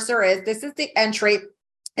my cursor is. This is the entry.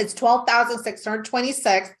 It's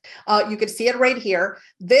 12,626. You can see it right here.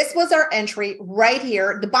 This was our entry right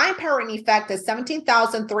here. The buying power in effect is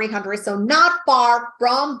 17,300. So not far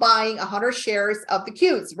from buying 100 shares of the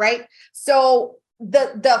Qs, right? So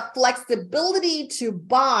the flexibility to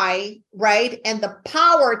buy, right? And the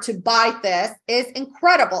power to buy this is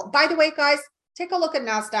incredible. By the way, guys, take a look at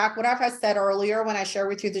NASDAQ. What I've said earlier when I share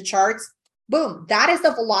with you the charts, boom, that is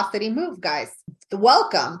a velocity move, guys.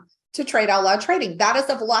 Welcome to Trade Out Loud Trading. That is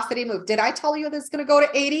a velocity move. Did I tell you that it's going to go to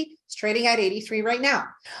 80? It's trading at 83 right now.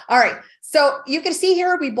 All right. So you can see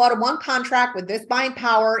here, we bought one contract with this buying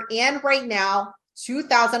power and right now,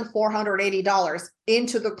 $2,480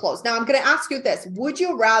 into the close. Now I'm going to ask you this. Would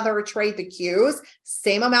you rather trade the Qs,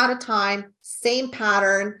 same amount of time, same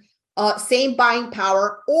pattern, same buying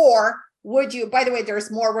power, or would you, by the way,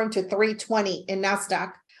 there's more room to 320 in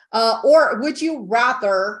NASDAQ, or would you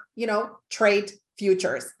rather, trade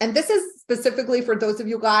futures? And this is specifically for those of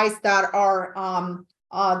you guys that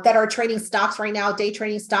are trading stocks right now, day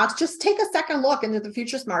trading stocks. Just take a second look into the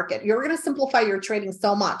futures market. You're going to simplify your trading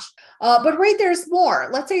so much. But right there's more.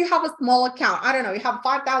 Let's say you have a small account. I don't know. You have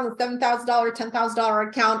 $5,000, $7,000, $10,000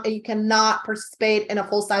 account, and you cannot participate in a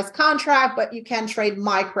full-size contract, but you can trade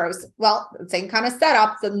micros. Well, same kind of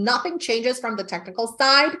setup. So nothing changes from the technical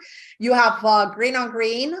side. You have green on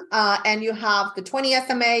green, and you have the 20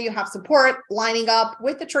 SMA. You have support lining up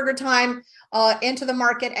with the trigger time into the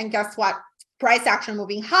market. And guess what? price action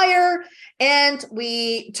moving higher, and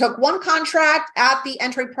we took one contract at the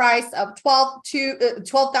entry price of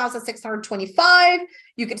 12,625.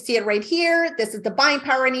 You can see it right here. This is the buying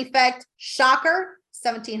power in effect. Shocker,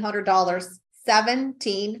 $1,700.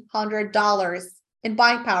 $1,700 in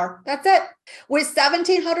buying power. That's it. With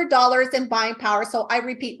 $1,700 in buying power, so I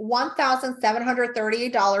repeat,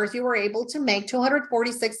 $1,738, you were able to make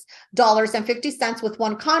 $246.50 with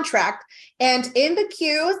one contract. And in the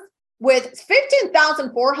queues, with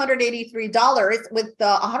 $15,483 with the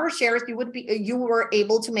 100 shares, you were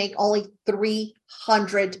able to make only $300.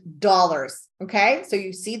 Okay, so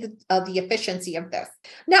you see the efficiency of this.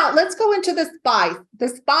 Now let's go into the SPY. The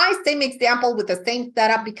SPY, same example with the same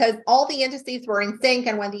setup, because all the indices were in sync,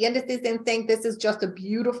 and when the indices in sync, this is just a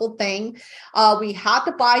beautiful thing. We had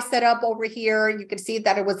the buy set up over here. You can see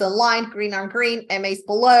that it was aligned green on green, MAs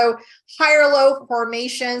below, higher low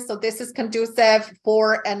formation. So this is conducive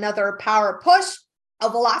for another power push. A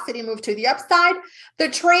velocity move to the upside. The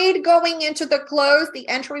trade going into the close, the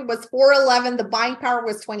entry was 411, the buying power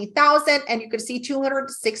was 20,000, and you could see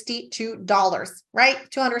 $262, right?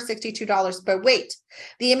 $262. But wait,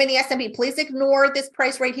 the mini S&P, please ignore this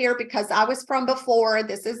price right here, because I was from before.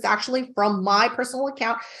 This is actually from my personal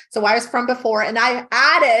account. So I was from before, and I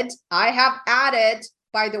have added,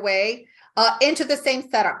 by the way, into the same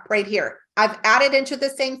setup right here. I've added into the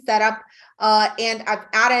same setup. And I've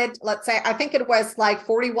added, let's say, I think it was like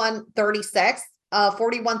 4136.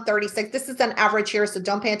 This is an average here, so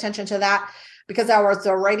don't pay attention to that because I was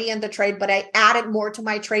already in the trade, but I added more to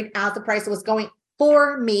my trade as the price was going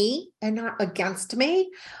for me and not against me.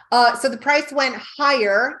 So the price went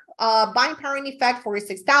higher. Buying power in effect,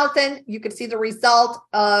 46,000. You could see the result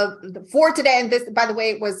for today. And this, by the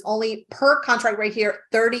way, was only per contract right here,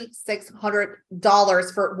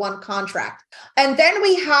 $3,600 for one contract. And then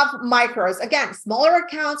we have micros. Again, smaller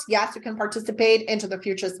accounts. Yes, you can participate into the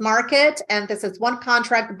futures market. And this is one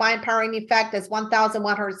contract. Buying power in effect is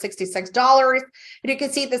 $1,166. And you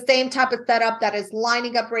can see the same type of setup that is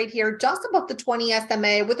lining up right here, just above the 20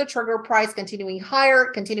 SMA with the trigger price continuing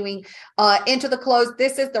higher, continuing into the close.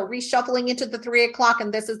 This is the reshuffling into the 3 o'clock,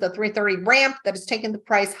 and this is the 3:30 ramp that is taking the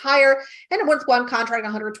price higher. And it was one contract,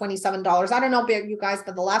 $127. I don't know about you guys,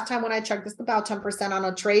 but the last time when I checked, this is about 10% on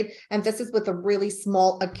a trade, and this is with a really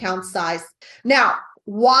small account size. Now,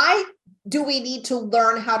 why do we need to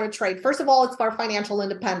learn how to trade? First of all, it's for financial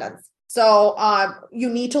independence. So you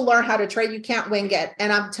need to learn how to trade. You can't wing it.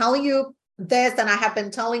 And I'm telling you this, and I have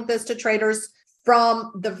been telling this to traders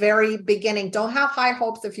from the very beginning. Don't have high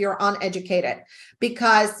hopes if you're uneducated,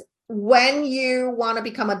 because when you want to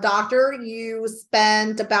become a doctor, you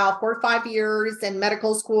spend about 4 or 5 years in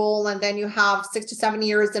medical school, and then you have 6 to 7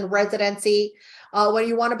 years in residency. When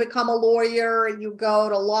you want to become a lawyer, you go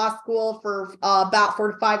to law school for about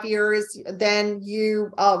 4 to 5 years. Then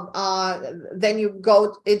you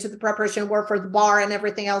go into the preparation work for the bar and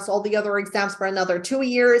everything else, all the other exams for another 2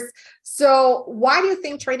 years. So why do you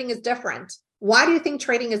think trading is different? Why do you think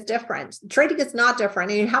trading is different? Trading is not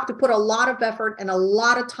different, and you have to put a lot of effort and a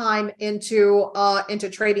lot of time into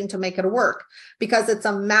trading to make it work, because it's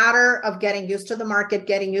a matter of getting used to the market,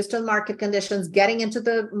 getting used to the market conditions, getting into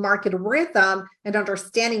the market rhythm, and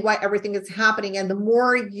understanding why everything is happening. And the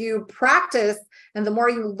more you practice and the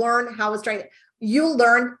more you learn how it's trading, you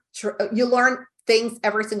learn things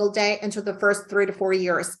every single day into the first 3 to 4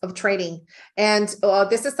 years of trading. And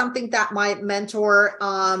this is something that my mentor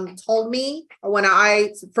told me when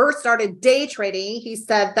I first started day trading. He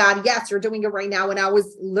said that, yes, you're doing it right now. And I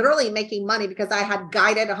was literally making money because I had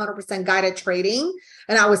 100% guided trading.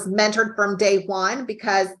 And I was mentored from day one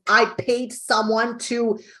because I paid someone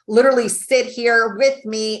to literally sit here with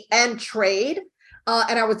me and trade.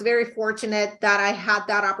 And I was very fortunate that I had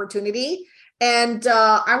that opportunity. And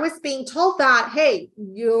I was being told that, hey,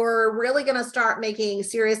 you're really going to start making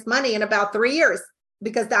serious money in about 3 years,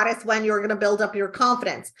 because that is when you're going to build up your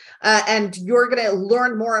confidence and you're going to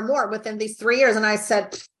learn more and more within these 3 years. And I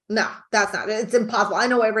said, no, that's not, it's impossible. I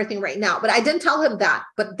know everything right now, but I didn't tell him that.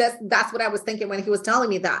 But that's what I was thinking when he was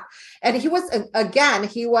telling me that. And he was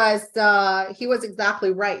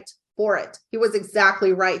exactly right for it. He was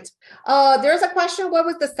exactly right. There's a question. What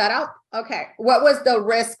was the setup? Okay. What was the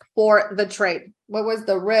risk for the trade? What was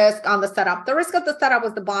the risk on the setup? The risk of the setup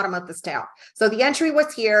was the bottom of the tail. So the entry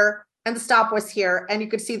was here and the stop was here, and you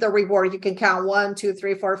could see the reward. You can count 1, 2,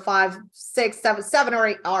 3, 4, 5, 6, 7 or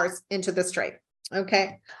 8 hours into this trade.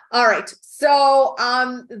 Okay. All right. So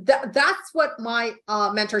that's what my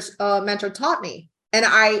mentor taught me. And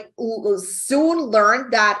I soon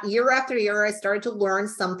learned that year after year, I started to learn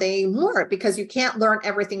something more because you can't learn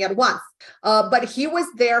everything at once. But he was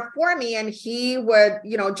there for me, and he would,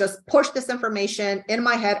 just push this information in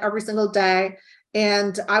my head every single day.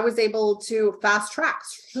 And I was able to fast track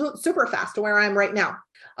super fast to where I am right now.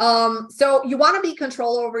 So you want to be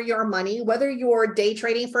control over your money, whether you're day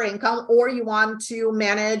trading for income or you want to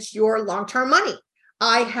manage your long-term money.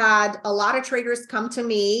 I had a lot of traders come to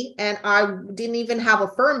me, and I didn't even have a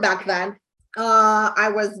firm back then.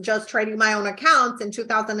 I was just trading my own accounts in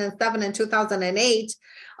 2007 and 2008.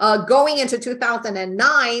 Going into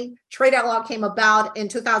 2009, Trade Out Loud came about in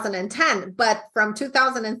 2010. But from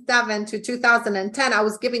 2007 to 2010, I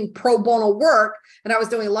was giving pro bono work, and I was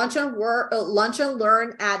doing lunch and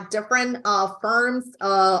learn at different firms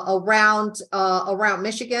around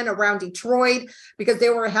Michigan, around Detroit, because they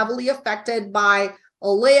were heavily affected by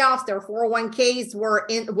layoffs. Their 401ks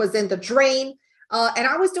was in the drain. And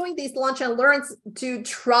I was doing these lunch and learns to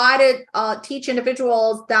try to teach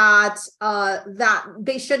individuals that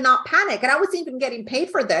they should not panic. And I wasn't even getting paid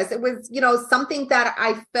for this. It was, something that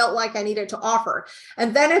I felt like I needed to offer.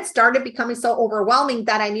 And then it started becoming so overwhelming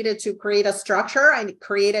that I needed to create a structure. I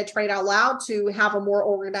created Trade Out Loud to have a more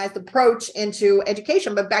organized approach into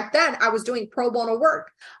education. But back then I was doing pro bono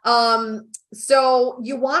work. So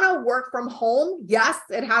you want to work from home. Yes,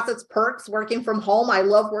 it has its perks working from home. I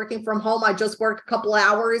love working from home. I just work a couple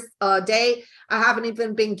hours a day. I haven't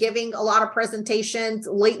even been giving a lot of presentations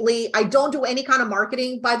lately. I don't do any kind of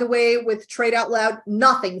marketing, by the way, with Trade Out Loud,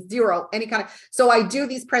 nothing, zero, any kind of. So I do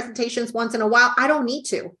these presentations once in a while. I don't need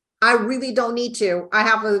to. I really don't need to. I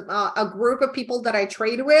have a group of people that I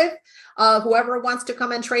trade with. Whoever wants to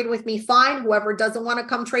come and trade with me, fine. Whoever doesn't want to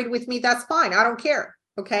come trade with me, that's fine. I don't care.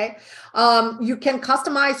 Okay. You can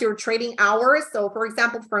customize your trading hours. So for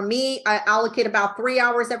example, for me, I allocate about 3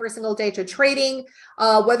 hours every single day to trading,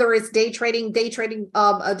 whether it's day trading, day trading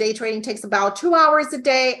takes about 2 hours a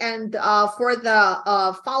day. And for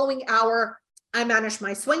the following hour, I manage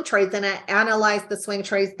my swing trades and I analyze the swing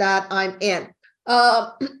trades that I'm in.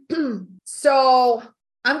 So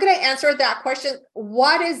I'm going to answer that question.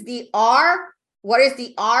 What is the R? What is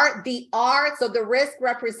the R? The R, so the risk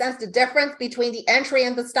represents the difference between the entry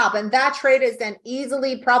and the stop. And that trade is an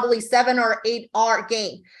easily probably 7 or 8 R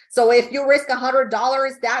gain. So if you risk $100,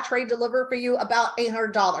 that trade delivered for you about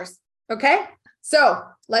 $800. Okay. So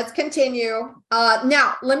let's continue.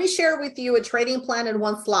 Now, let me share with you a trading plan in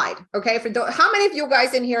one slide. Okay. How many of you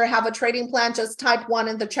guys in here have a trading plan? Just type 1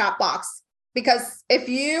 in the chat box. Because if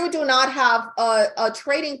you do not have a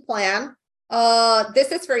trading plan,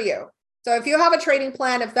 this is for you. So if you have a trading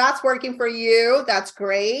plan, if that's working for you, that's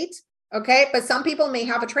great. Okay. But some people may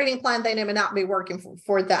have a trading plan, they may not be working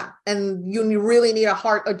for them. And you really need a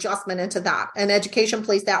heart adjustment into that. And education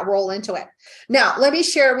plays that role into it. Now, let me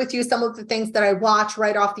share with you some of the things that I watch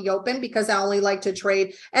right off the open because I only like to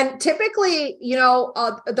trade. And typically,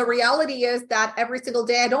 the reality is that every single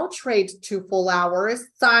day I don't trade 2 full hours.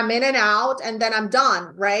 So I'm in and out and then I'm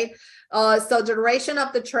done, right? So the duration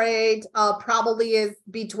of the trade probably is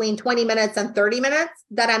between 20 minutes and 30 minutes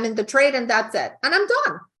that I'm in the trade, and that's it. And I'm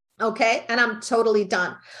done. Okay. And I'm totally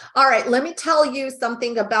done. All right. Let me tell you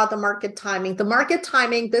something about the market timing. The market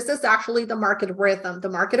timing, this is actually the market rhythm. The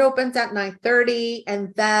market opens at 9:30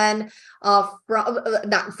 and then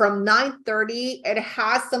from 9:30, it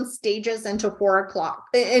has some stages into 4 o'clock,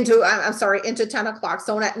 into 10 o'clock.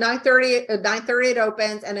 So at 9:30 it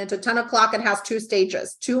opens, and into 10 o'clock, it has 2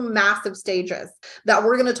 stages, 2 massive stages that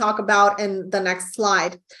we're going to talk about in the next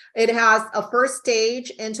slide. It has a first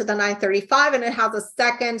stage into the 9:35 and it has a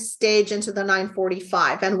second stage into the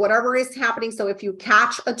 9:45, and whatever is happening. So if you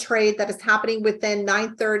catch a trade that is happening within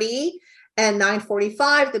 9:30 and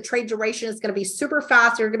 9:45, the trade duration is going to be super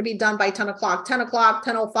fast. You're going to be done by 10 o'clock,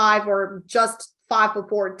 10:05, or just 5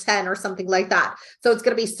 before 10 or something like that. So it's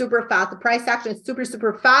going to be super fast. The price action is super,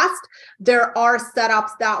 super fast. There are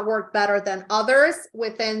setups that work better than others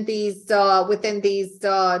within these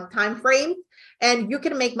time frames. And you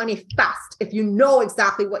can make money fast if you know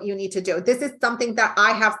exactly what you need to do. This is something that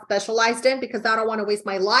I have specialized in because I don't want to waste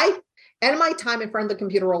my life and my time in front of the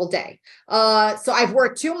computer all day. So I've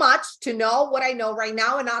worked too much to know what I know right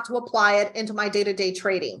now and not to apply it into my day-to-day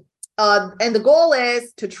trading. And the goal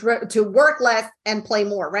is to work less and play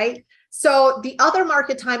more, right? So the other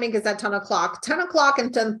market timing is at 10 o'clock. 10 o'clock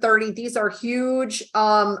and 10:30, these are huge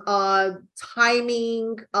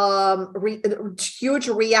timing, huge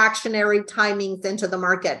reactionary timings into the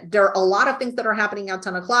market. There are a lot of things that are happening at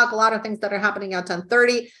 10 o'clock, a lot of things that are happening at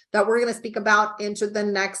 10:30 that we're going to speak about into the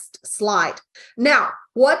next slide. Now,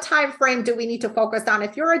 what time frame do we need to focus on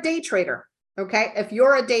if you're a day trader? Okay. If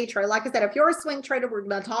you're a day trader, like I said, if you're a swing trader, we're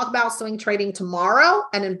going to talk about swing trading tomorrow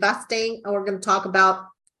and investing. And we're going to talk about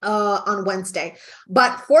on Wednesday.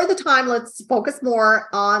 But for the time, let's focus more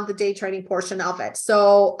on the day trading portion of it.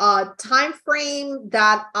 So time frame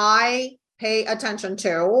that I pay attention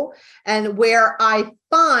to and where I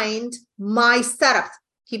find my setups.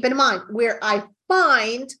 Keep in mind, where I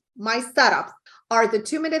find my setups are the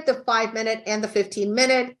 2-minute, the 5-minute, and the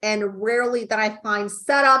 15-minute, and rarely that I find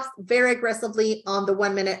setups very aggressively on the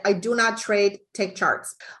 1 minute. I do not trade take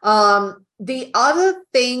charts. The other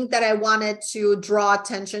thing that I wanted to draw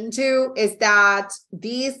attention to is that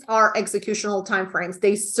these are executional timeframes.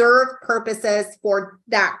 They serve purposes for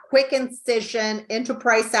that quick incision into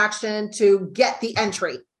price action to get the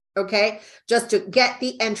entry, okay? Just to get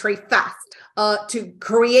the entry fast, to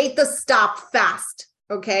create the stop fast,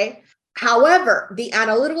 okay? However, the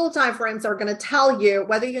analytical timeframes are going to tell you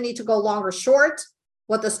whether you need to go long or short,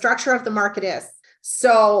 what the structure of the market is.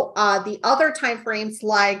 So the other timeframes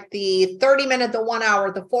like the 30-minute, the 1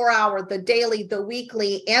 hour, the 4 hour, the daily, the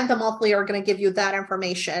weekly, and the monthly are going to give you that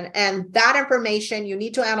information. And that information you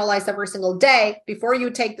need to analyze every single day before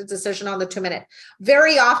you take the decision on the 2-minute.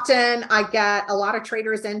 Very often I get a lot of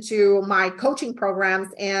traders into my coaching programs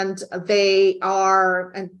and they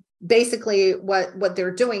are, and basically what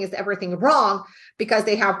they're doing is everything wrong because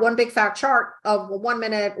they have one big fat chart of a 1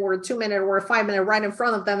 minute or a 2-minute or a 5-minute right in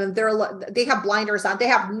front of them. And they have blinders on. They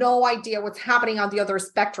have no idea what's happening on the other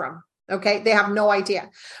spectrum. Okay. They have no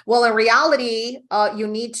idea. Well, in reality, you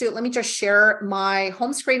need to, let me just share my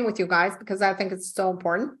home screen with you guys because I think it's so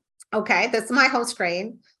important. Okay. This is my home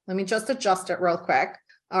screen. Let me just adjust it real quick.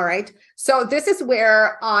 All right. So this is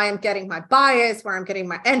where I'm getting my bias, where I'm getting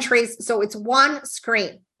my entries. So it's one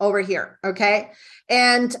screen over here. Okay.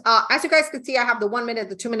 And as you guys can see, I have the 1 minute,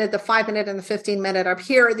 the 2-minute, the 5-minute, and the 15-minute up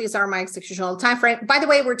here. These are my executional time frame. By the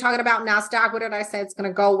way, we're talking about NASDAQ. What did I say? It's going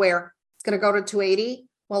to go where? It's going to go to 280.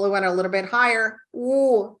 Well, it went a little bit higher.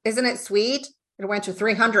 Ooh, isn't it sweet? It went to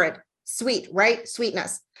 300. Sweet, right?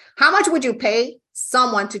 Sweetness. How much would you pay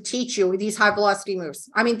someone to teach you these high velocity moves?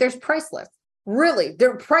 I mean, there's priceless. Really,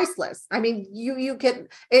 they're priceless. I mean, you can,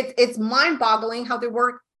 it's mind boggling how they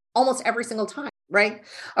work almost every single time, right?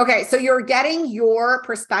 Okay. So you're getting your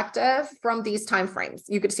perspective from these time frames.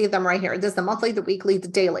 You could see them right here. This is the monthly, the weekly, the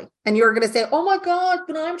daily. And you're going to say, oh my God,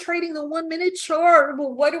 but I'm trading the 1 minute chart.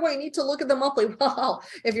 Well, why do I need to look at the monthly? Well,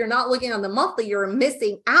 if you're not looking on the monthly, you're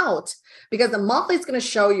missing out because the monthly is going to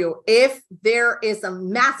show you if there is a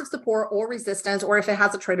massive support or resistance, or if it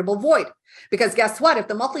has a tradable void. Because guess what? If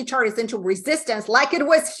the monthly chart is into resistance, like it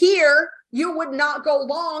was here, you would not go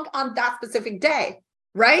long on that specific day.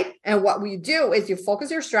 Right? And what we do is you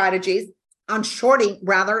focus your strategies on shorting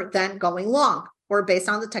rather than going long or based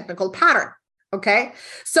on the technical pattern. Okay.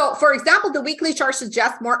 So for example, the weekly chart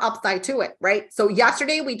suggests more upside to it, right? So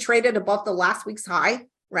yesterday we traded above the last week's high,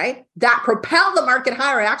 right? That propelled the market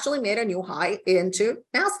higher. It actually made a new high into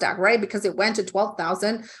NASDAQ, right? Because it went to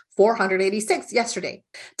 12,486 yesterday.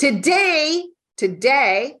 Today,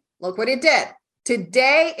 look what it did.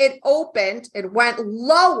 Today it opened, it went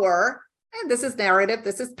lower. And this is narrative.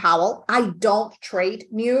 This is Powell. I don't trade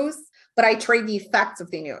news, but I trade the effects of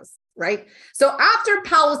the news, right? So after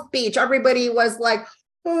Powell's speech, everybody was like,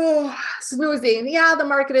 oh, snoozing. Yeah, the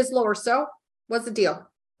market is lower. So what's the deal?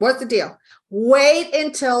 What's the deal? Wait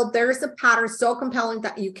until there's a pattern so compelling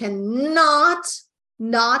that you cannot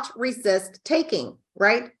not resist taking,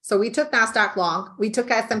 right? So we took NASDAQ long. We took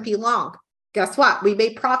S&P long. Guess what? We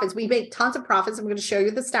made profits. We made tons of profits. I'm going to show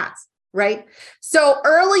you the stats. Right? So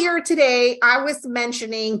earlier today, I was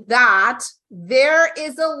mentioning that there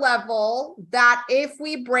is a level that if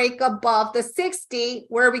we break above the 60,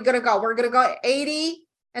 where are we going to go? We're going to go 80,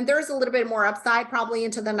 and there's a little bit more upside, probably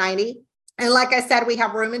into the 90. And like I said, we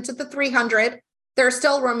have room into the 300. There's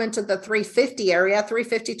still room into the 350 area,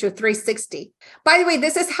 350 to 360. By the way,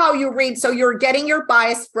 this is how you read. So you're getting your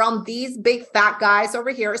bias from these big fat guys over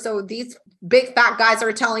here. So these big fat guys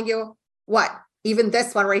are telling you what? Even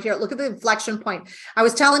this one right here, look at the inflection point. I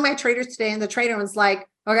was telling my traders today, and the trader was like,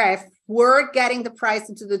 okay, if we're getting the price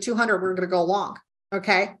into the 200, we're going to go long.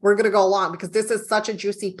 Okay. We're going to go long because this is such a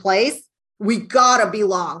juicy place. We got to be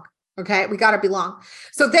long. Okay. We got to be long.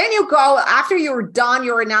 So then you go after you're done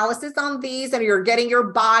your analysis on these and you're getting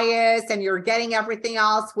your bias and you're getting everything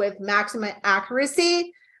else with maximum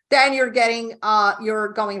accuracy. Then you're getting, you're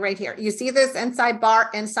going right here. You see this inside bar,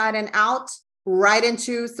 inside and out, right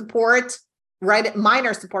into support. Right,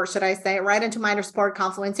 minor support, should I say, right into minor support,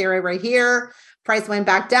 confluence area right here. Price went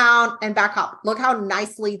back down and back up. Look how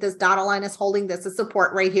nicely this dotted line is holding. This is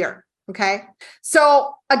support right here. Okay.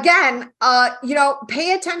 So again,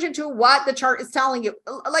 pay attention to what the chart is telling you.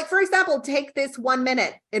 Like, for example, take this 1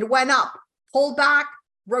 minute. It went up, pulled back,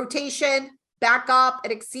 rotation, back up.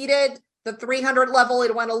 It exceeded the 300 level.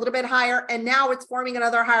 It went a little bit higher, and now it's forming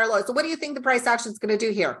another higher low. So what do you think the price action is going to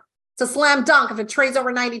do here? It's a slam dunk. If it trades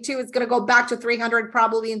over 92, it's going to go back to 300,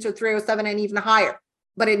 probably into 307 and even higher,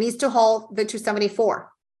 but it needs to hold the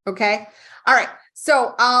 274. Okay. All right.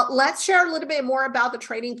 So let's share a little bit more about the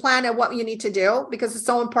trading plan and what you need to do, because it's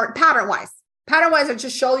so important pattern-wise. Pattern-wise, I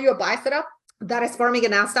just show you a buy setup that is forming a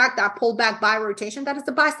NASDAQ, that pullback buy rotation. That is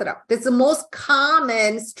the buy setup. This is the most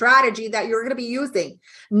common strategy that you're going to be using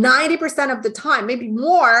 90% of the time, maybe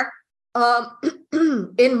more.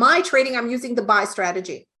 In my trading, I'm using the buy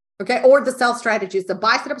strategy. Okay, or the sell strategy. It's the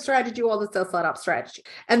buy setup strategy or the sell setup strategy.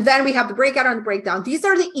 And then we have the breakout and the breakdown. These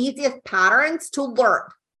are the easiest patterns to learn,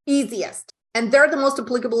 easiest. And they're the most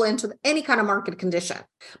applicable into any kind of market condition.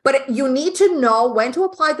 But you need to know when to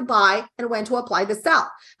apply the buy and when to apply the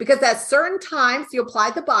sell. Because at certain times you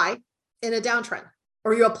apply the buy in a downtrend,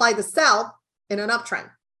 or you apply the sell in an uptrend.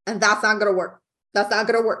 And that's not going to work. That's not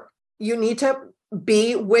going to work. You need to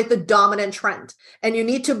be with the dominant trend, and you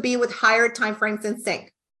need to be with higher timeframes in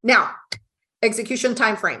sync. Now, execution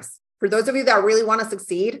timeframes. For those of you that really want to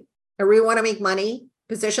succeed and really want to make money,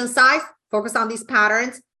 position size, focus on these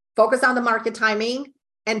patterns, focus on the market timing,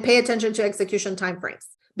 and pay attention to execution timeframes.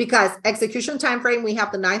 Because execution timeframe, we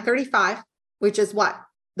have the 935, which is what?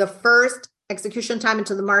 The first execution time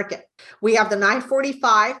into the market. We have the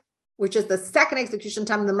 945, which is the second execution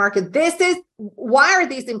time in the market. Why are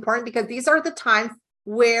these important? Because these are the times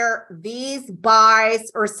where these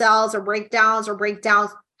buys or sells or breakdowns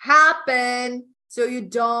happen. So you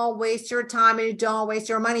don't waste your time and you don't waste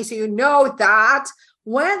your money. So you know that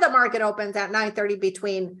when the market opens at 9:30,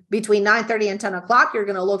 between 9:30 and 10 o'clock, you're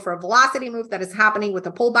going to look for a velocity move that is happening with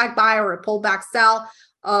a pullback buy or a pullback sell,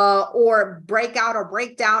 or breakout or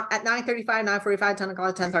breakdown at 9:35, 9:45, 10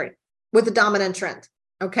 o'clock, 10:30 with the dominant trend.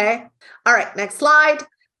 Okay. All right. Next slide.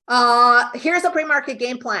 Here's a pre-market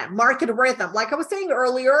game plan, market rhythm. Like I was saying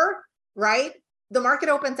earlier, right? The market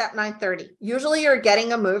opens at 9:30. Usually you're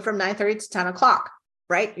getting a move from 9:30 to 10 o'clock.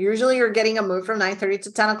 Right? Usually you're getting a move from 9:30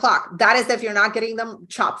 to 10 o'clock. That is if you're not getting them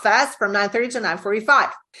chop fast from 9:30 to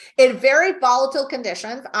 9:45. In very volatile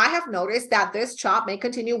conditions, I have noticed that this chop may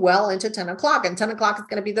continue well into 10 o'clock, and 10 o'clock is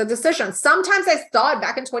going to be the decision. Sometimes I saw it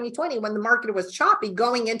back in 2020 when the market was choppy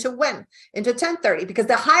going into when? Into 10:30, because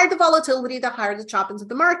the higher the volatility, the higher the chop into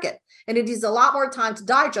the market. And it needs a lot more time to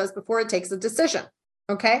digest before it takes a decision.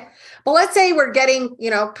 Okay. But let's say we're getting,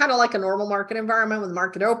 kind of like a normal market environment when the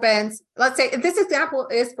market opens. Let's say this example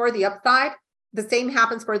is for the upside. The same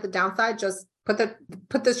happens for the downside. Just put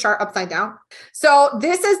this chart upside down. So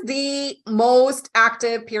this is the most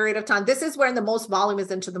active period of time. This is where the most volume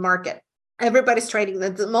is into the market. Everybody's trading.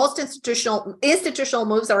 The most institutional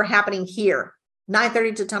moves are happening here,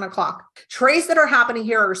 9:30 to 10 o'clock. Trades that are happening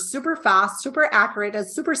here are super fast, super accurate, and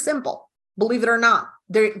super simple. Believe it or not,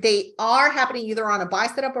 they are happening either on a buy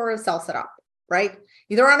setup or a sell setup, right?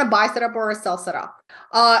 Either on a buy setup or a sell setup.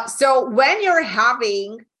 So when you're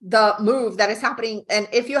having the move that is happening, and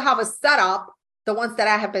if you have a setup, the ones that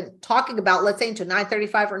I have been talking about, let's say into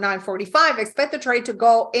 9:35 or 9:45, expect the trade to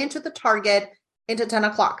go into the target into 10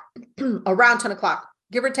 o'clock, around 10 o'clock,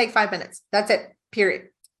 give or take 5 minutes. That's it, period.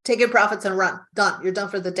 Take your profits and run. Done. You're done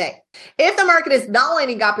for the day. If the market is not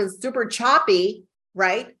lining up, is super choppy,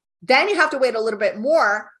 right? Then you have to wait a little bit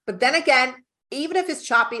more. But then again, even if it's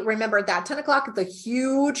choppy, remember that 10 o'clock is a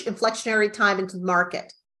huge inflectionary time into the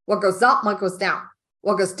market. What goes up, what goes down.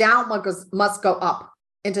 What goes down, must go up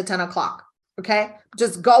into 10 o'clock. Okay?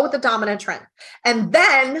 Just go with the dominant trend. And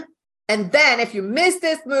then if you miss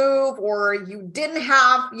this move, or you didn't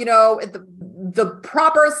have, the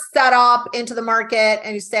proper setup into the market,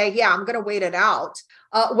 and you say, yeah, I'm going to wait it out.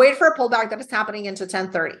 Wait for a pullback that is happening into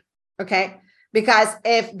 10:30. Okay? Because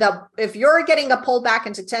if you're getting a pullback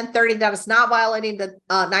into 10:30 that is not violating the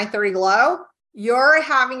 9:30 low, you're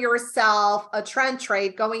having yourself a trend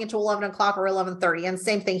trade going into 11 o'clock or 11:30. And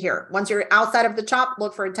same thing here. Once you're outside of the chop,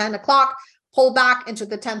 look for a 10 o'clock, pull back into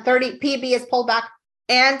the 10:30. PB is pullback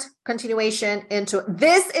and continuation into.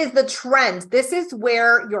 This is the trend. This is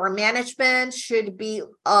where your management should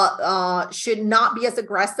not be as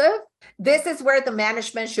aggressive. This is where the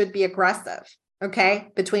management should be aggressive. Okay,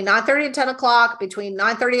 between 9:30 and 10 o'clock, between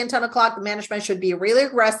 9:30 and 10 o'clock, the management should be really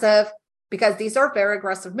aggressive, because these are very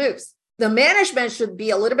aggressive moves. The management should be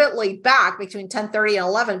a little bit laid back between 10:30 and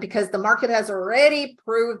 11, because the market has already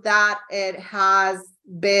proved that it has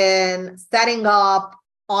been setting up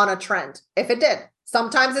on a trend. If it did,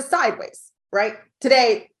 sometimes it's sideways, right?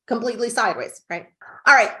 Today completely sideways, right?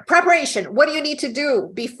 All right, preparation. What do you need to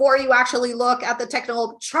do before you actually look at the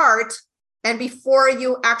technical chart and before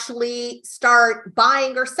you actually start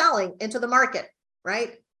buying or selling into the market,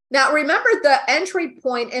 right? Now, remember, the entry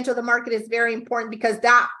point into the market is very important because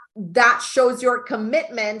that shows your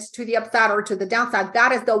commitment to the upside or to the downside.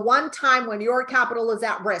 That is the one time when your capital is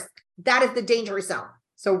at risk. That is the danger zone.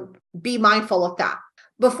 So be mindful of that.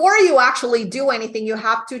 Before you actually do anything, you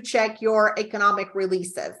have to check your economic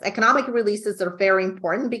releases. Economic releases are very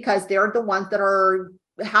important because they're the ones that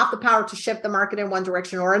have the power to shift the market in one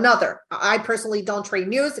direction or another. I personally don't trade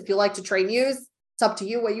news. If you like to trade news, it's up to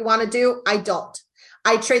you what you want to do. I don't.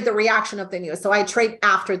 I trade the reaction of the news. So I trade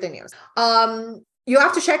after the news. You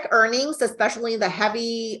have to check earnings, especially in the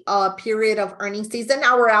heavy period of earnings season.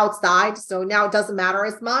 Now we're outside, so now it doesn't matter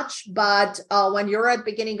as much. But when you're at the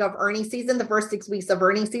beginning of earnings season, the first 6 weeks of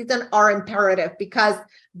earnings season are imperative because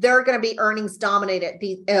they're going to be earnings dominated.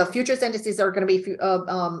 The futures indices are going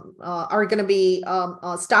to be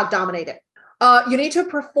stock dominated. You need to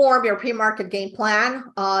perform your pre-market game plan,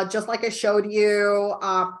 just like I showed you.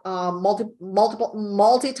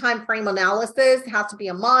 Multi-time frame analysis has to be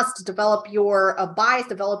a must. Develop your bias,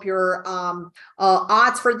 develop your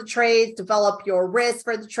odds for the trades, develop your risk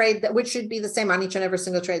for the trade, which should be the same on each and every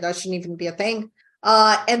single trade. That shouldn't even be a thing.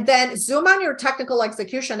 And then zoom on your technical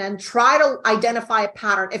execution and try to identify a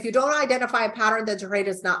pattern. If you don't identify a pattern, the trade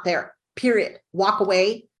is not there, period. Walk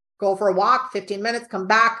away, go for a walk, 15 minutes, come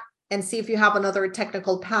back, and see if you have another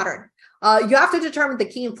technical pattern. You have to determine the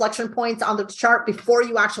key inflection points on the chart before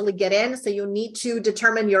you actually get in. So you need to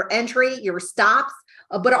determine your entry, your stops,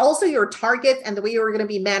 but also your targets and the way you're going to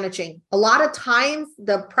be managing. A lot of times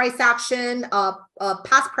the price action,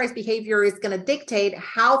 past price behavior is going to dictate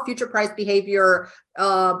how future price behavior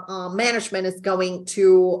management is going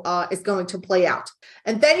to play out.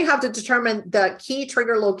 And then you have to determine the key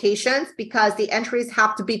trigger locations because the entries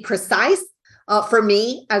have to be precise. For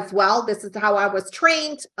me as well, this is how I was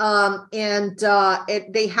trained, and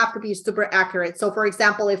they have to be super accurate. So, for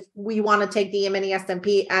example, if we want to take the E-mini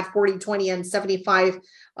S&P at 40.20 and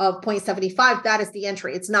 75.75, that is the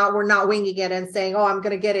entry. We're not winging it and saying, oh, I'm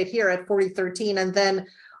going to get it here at 40.13, and then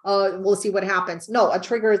we'll see what happens. No, a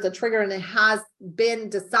trigger is a trigger, and it has been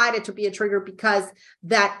decided to be a trigger because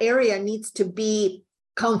that area needs to be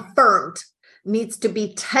confirmed, needs to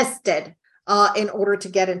be tested in order to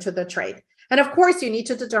get into the trade. And of course, you need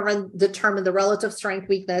to determine the relative strength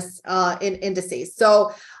weakness in indices.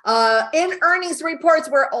 So in earnings reports,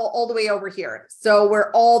 we're all the way over here. So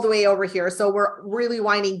we're really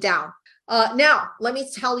winding down. Now, let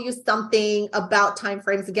me tell you something about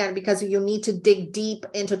timeframes again, because you need to dig deep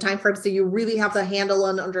into timeframes so you really have to handle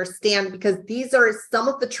and understand, because these are some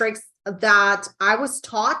of the tricks that I was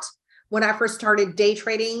taught when I first started day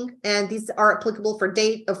trading, and these are applicable for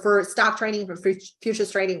stock trading, for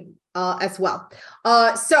futures trading as well.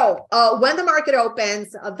 So when the market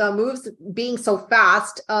opens, the moves being so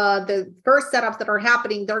fast, the first setups that are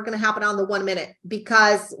happening, they're going to happen on the 1 minute,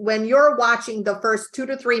 because when you're watching the first 2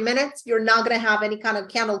 to 3 minutes, you're not going to have any kind of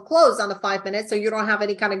candle close on the 5 minutes, so you don't have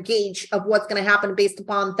any kind of gauge of what's going to happen based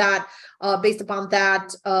upon that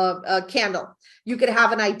candle. You could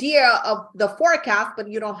have an idea of the forecast, but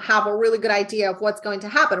you don't have a really good idea of what's going to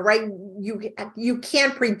happen, right? You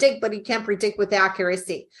can't predict, but you can't predict with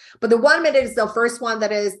accuracy. But the 1 minute is the first one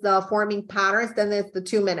that is the forming patterns. Then there's the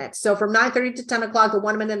 2 minutes. So from 9:30 to 10 o'clock, the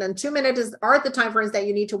 1 minute and 2 minutes are the time frames that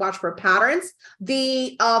you need to watch for patterns.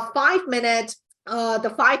 The 5 minute.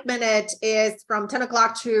 The 5 minute is from 10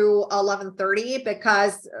 o'clock to 11:30,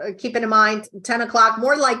 because keeping in mind 10 o'clock,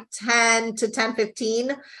 more like 10 to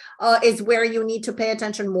 10:15 is where you need to pay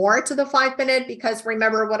attention more to the 5 minute, because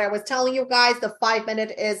remember what I was telling you guys, the 5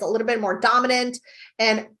 minute is a little bit more dominant.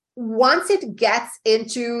 And once it gets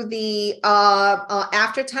into the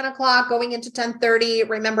after 10 o'clock going into 10:30,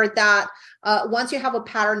 remember that once you have a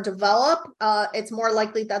pattern develop, it's more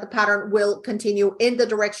likely that the pattern will continue in the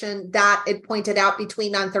direction that it pointed out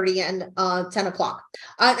between 9:30 and 10 o'clock.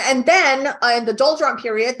 And then in the doldrum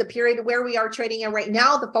period, the period where we are trading in right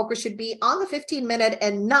now, the focus should be on the 15 minute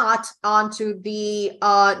and not onto the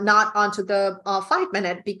 5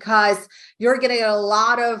 minute, because you're getting a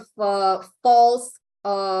lot of false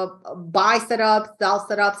buy setups, sell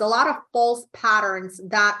setups, a lot of false patterns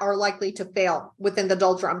that are likely to fail within the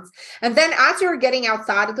doldrums. And then as you're getting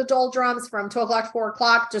outside of the doldrums from 2 o'clock to 4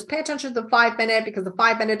 o'clock, just pay attention to the 5 minute, because the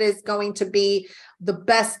 5 minute is going to be the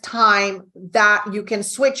best time that you can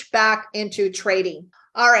switch back into trading.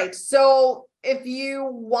 All right. So if you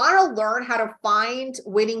want to learn how to find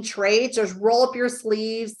winning trades, just roll up your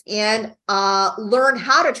sleeves and learn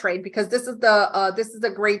how to trade, because this is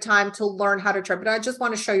a great time to learn how to trade. But I just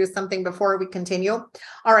want to show you something before we continue.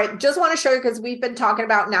 All right, just want to show you, because we've been talking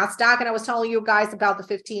about NASDAQ and I was telling you guys about the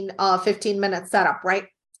 15-minute setup, right?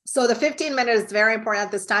 So the 15-minute is very important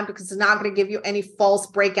at this time because it's not going to give you any false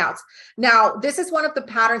breakouts. Now, this is one of the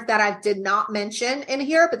patterns that I did not mention in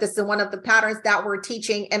here, but this is one of the patterns that we're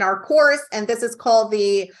teaching in our course. And this is called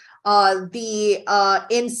the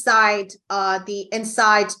inside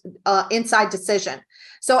decision.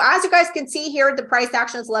 So as you guys can see here, the price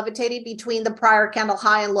action is levitating between the prior candle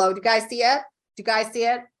high and low. Do you guys see it? Do you guys see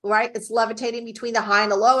it? Right? It's levitating between the high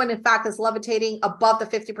and the low. And in fact, it's levitating above the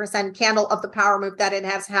 50% candle of the power move that it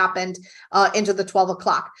has happened into the 12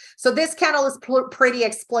 o'clock. So this candle is pretty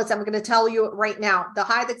explicit. I'm going to tell you right now. The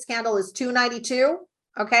high of this candle is 292.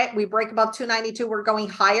 Okay. We break above 292. We're going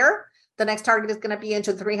higher. The next target is going to be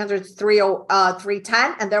into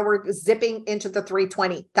 310, and then we're zipping into the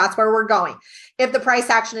 320. That's where we're going. If the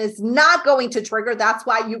price action is not going to trigger, that's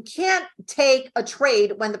why you can't take a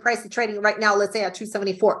trade when the price is trading right now, let's say at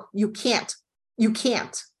 274. You can't.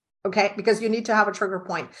 Okay, because you need to have a trigger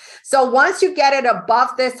point. So once you get it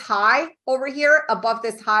above this high over here,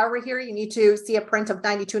 you need to see a print of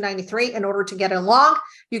 92.93 in order to get in long.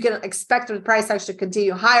 You can expect the price action to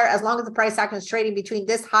continue higher. As long as the price action is trading between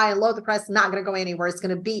this high and low, the price is not going to go anywhere. It's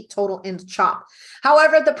going to be total in the chop.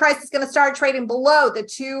 However, if the price is going to start trading below the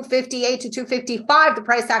 258 to 255, the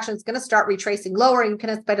price action is going to start retracing lower. You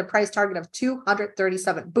can expect a price target of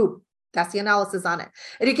 237. Boom. That's the analysis on it.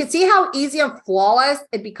 And you can see how easy and flawless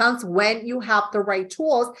it becomes when you have the right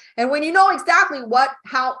tools and when you know exactly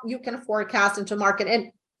how you can forecast into market.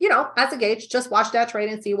 And, as a gauge, just watch that trade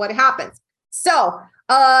and see what happens. So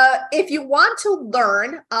if you want to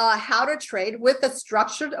learn how to trade with a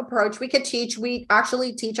structured approach, we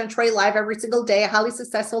actually teach on Trade Live every single day, a highly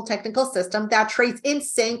successful technical system that trades in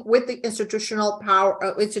sync with the institutional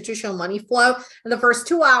money flow in the first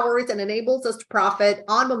 2 hours and enables us to profit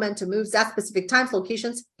on momentum moves at specific times,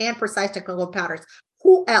 locations, and precise technical patterns.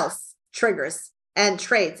 Who else triggers and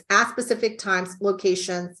trades at specific times,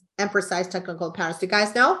 locations, and precise technical patterns? Do you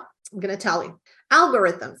guys know? I'm going to tell you.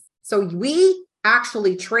 Algorithms. So we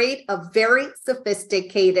actually trade a very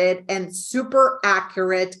sophisticated and super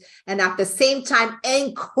accurate and at the same time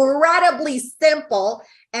incredibly simple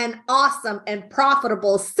and awesome and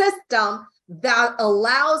profitable system that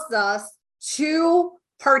allows us to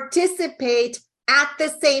participate at the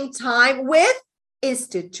same time with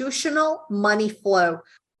institutional money flow.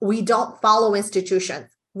 We don't follow institutions.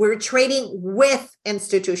 We're trading with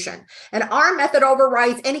institution, and our method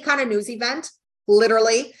overrides any kind of news event.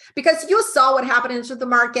 Literally, because you saw what happened into the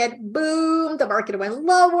market. Boom, the market went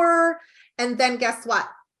lower. And then guess what?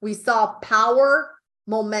 We saw power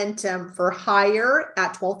momentum for higher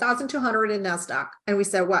at 12,200 in NASDAQ. And we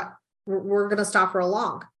said, what? We're going to stop for a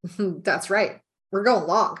long. That's right. We're going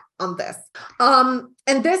long on this. And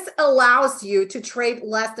this allows you to trade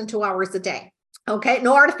less than 2 hours a day. Okay,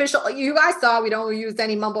 no artificial, you guys saw we don't use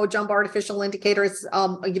any mumbo jumbo artificial indicators,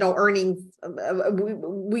 earnings.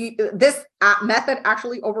 This method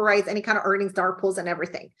actually overrides any kind of earnings, dark pools, and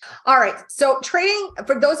everything. All right, so trading,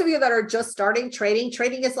 for those of you that are just starting trading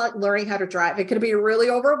is like learning how to drive. It can be really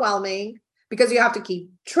overwhelming because you have to keep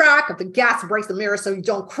track of the gas, brakes, the mirror so you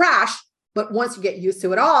don't crash. But once you get used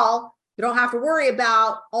to it all, you don't have to worry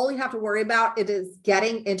about, all you have to worry about it is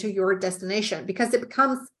getting into your destination because it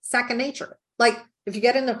becomes second nature. Like if you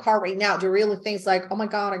get in the car right now, do really things like, oh my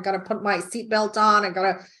God, I got to put my seatbelt on. I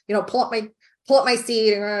got to, pull up my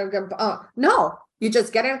seat. No, you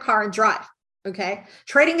just get in a car and drive. Okay.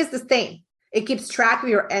 Trading is the same. It keeps track of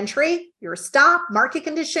your entry, your stop, market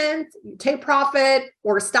conditions, you take profit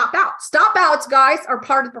or stop out. Stop outs, guys, are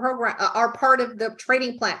part of the program, are part of the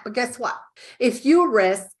trading plan. But guess what? If you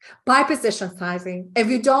risk by position sizing, if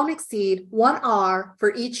you don't exceed 1 hour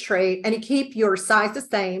for each trade and you keep your size the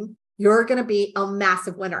same, you're going to be a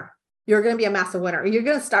massive winner. You're going to be a massive winner. You're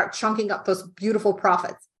going to start chunking up those beautiful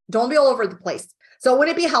profits. Don't be all over the place. So would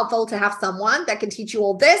it be helpful to have someone that can teach you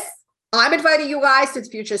all this? I'm inviting you guys to the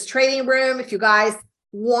Futures Trading Room. If you guys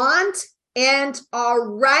want and are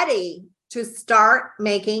ready to start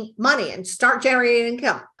making money and start generating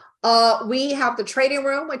income. We have the trading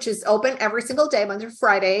room, which is open every single day, Monday to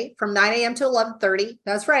Friday from 9 a.m. to 11:30.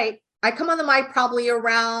 That's right. I come on the mic probably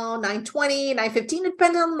around 9:20, 9:15,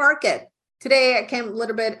 depending on the market. Today, I came a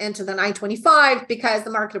little bit into the 9:25 because the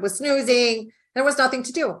market was snoozing. There was nothing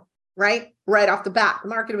to do. right? Right off the bat. The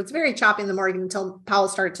market was very choppy in the morning until Powell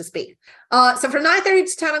started to speak. So from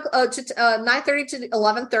 9:30 to 9:30 to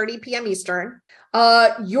 11:30 p.m. Eastern,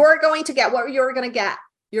 you're going to get what you're going to get.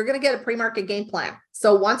 You're going to get a pre-market game plan.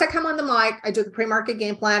 So once I come on the mic, I do the pre-market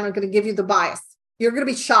game plan. I'm going to give you the bias. You're going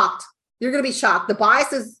to be shocked. You're going to be shocked. The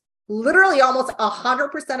bias is literally almost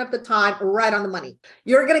 100% of the time right on the money.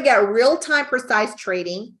 You're going to get real-time precise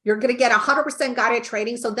trading. You're going to get 100% guided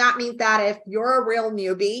trading. So that means that if you're a real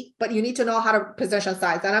newbie, but you need to know how to position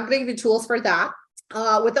size, and I'm going to give you tools for that.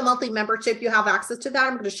 With the monthly membership, you have access to that.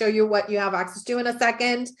 I'm going to show you what you have access to in a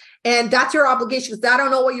second. And that's your obligation because I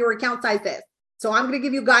don't know what your account size is. So I'm going to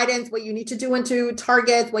give you guidance, what you need to do into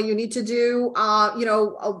targets, what you need to do, where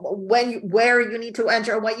you need to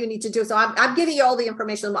enter, what you need to do. So I'm giving you all the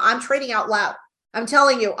information. I'm trading out loud. I'm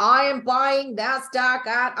telling you, I am buying NASDAQ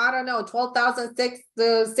at,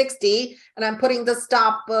 12,660, and I'm putting the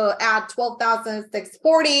stop at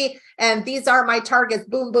 12,640. And these are my targets,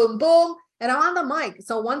 boom, boom, boom. And I'm on the mic.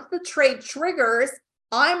 So once the trade triggers,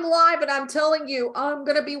 I'm live and I'm telling you, I'm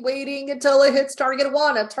going to be waiting until it hits target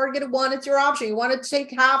one. At target one, it's your option. You want to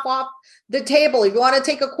take half off the table. If you want to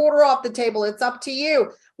take a quarter off the table, it's up to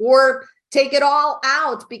you. Or take it all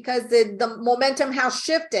out because the momentum has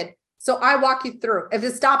shifted. So I walk you through. If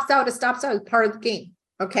it stops out, it stops out. It's part of the game.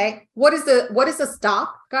 Okay. What is a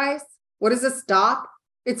stop, guys? What is a stop?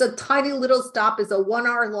 It's a tiny little stop. It's a 1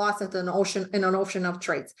 hour loss in an ocean of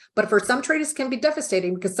trades. But for some traders, can be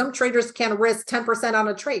devastating because some traders can risk 10% on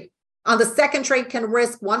a trade. On the second trade, can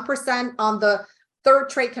risk 1%. On the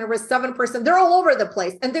third trade, can risk 7%. They're all over the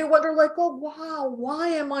place, and they wonder, like, "Oh wow, why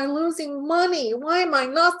am I losing money? Why am I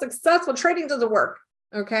not successful? Trading doesn't work."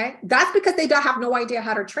 Okay, that's because they don't have no idea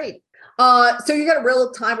how to trade. So you get a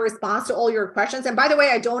real-time response to all your questions. And by the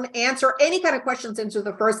way, I don't answer any kind of questions into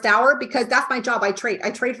the first hour because that's my job. I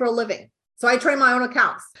trade for a living. So I trade my own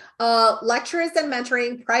accounts. Lectures and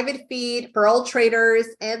mentoring, private feed for all traders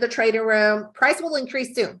in the trading room. Price will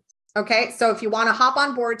increase soon. Okay, so if you want to hop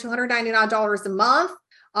on board, $299 a month,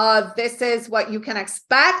 this is what you can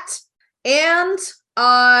expect. And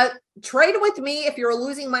trade with me if you're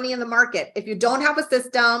losing money in the market. If you don't have a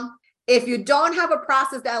system, if you don't have a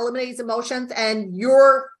process that eliminates emotions and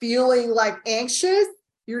you're feeling like anxious,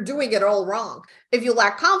 you're doing it all wrong. If you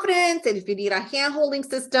lack confidence and if you need a hand-holding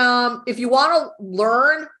system, if you want to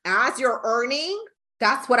learn as you're earning,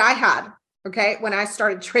 that's what I had, okay, when I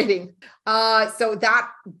started trading. So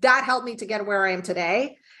that helped me to get where I am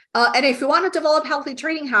today. And if you want to develop healthy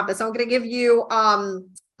trading habits, I'm going to give you,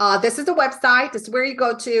 this is the website. This is where you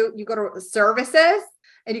go to services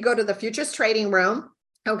and you go to the futures trading room.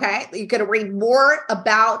 Okay, you can read more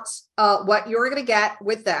about what you're going to get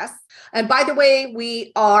with this. And by the way,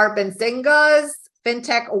 we are Benzinga's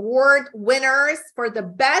FinTech Award winners for the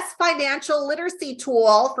best financial literacy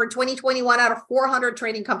tool for 2021 out of 400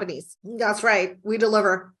 trading companies. That's right, we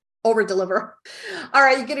over deliver. All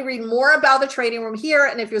right, you get to read more about the trading room here.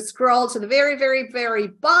 And if you scroll to the very, very, very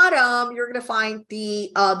bottom, you're going to find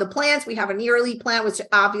the plans. We have an yearly plan, which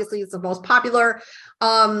obviously is the most popular.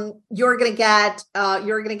 You're going to get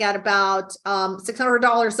about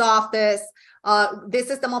 $600 off this.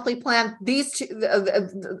 This is the monthly plan. These two,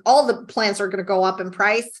 all the plans are going to go up in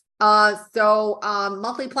price. So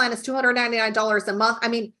monthly plan is $299 a month. I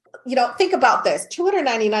mean, think about this,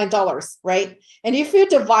 $299, right? And if you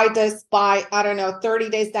divide this by, 30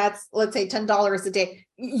 days, that's, let's say $10 a day.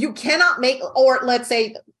 You cannot make, or let's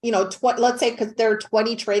say, let's say, because there are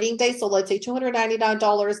 20 trading days. So let's say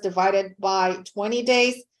 $299 divided by 20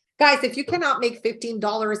 days. Guys, if you cannot make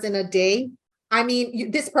 $15 in a day, I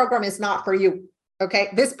mean, this program is not for you. Okay.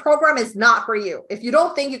 This program is not for you. If you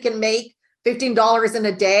don't think you can make $15 in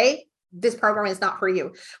a day, this program is not for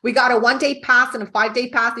you. We got a 1-day pass and a 5-day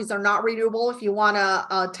pass. These are not renewable. If you want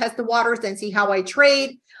to test the waters and see how I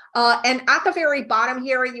trade. And at the very bottom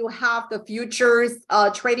here, you have the futures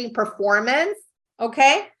trading performance.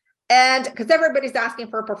 Okay. And because everybody's asking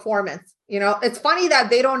for performance, it's funny that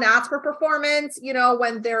they don't ask for performance,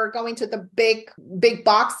 when they're going to the big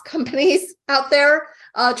box companies out there,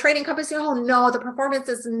 trading companies. Oh no, the performance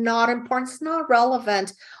is not important. It's not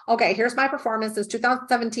relevant. Okay, here's my performance since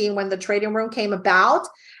 2017 when the trading room came about.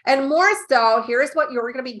 And more so, here's what you're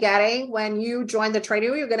going to be getting when you join the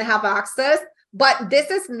trading room. You're going to have access, but this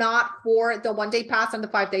is not for the 1-day pass and the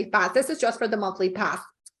 5-day pass. This is just for the monthly pass.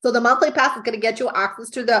 So the monthly pass is going to get you access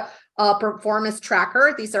to the performance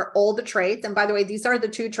tracker. These are all the trades. And by the way, these are the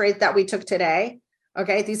 2 trades that we took today.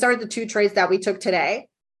 Okay. These are the 2 trades that we took today.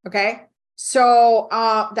 Okay. So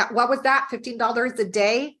what was that? $15 a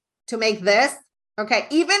day to make this. Okay.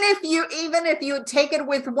 Even if you take it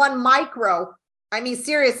with 1 micro, I mean,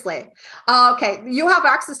 seriously. Okay, you have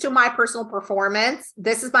access to my personal performance.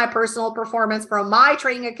 This is my personal performance from my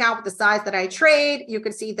trading account with the size that I trade. You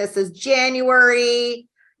can see this is January.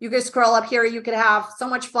 You can scroll up here. You could have so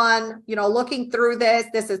much fun, looking through this.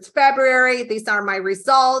 This is February. These are my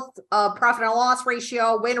results, profit and loss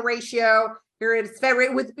ratio, win ratio. Here it is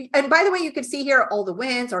February and by the way, you can see here all the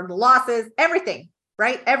wins or the losses, everything,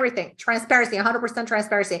 right? Everything, transparency, 100%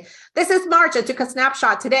 transparency. This is March. I took a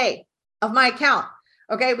snapshot today of my account.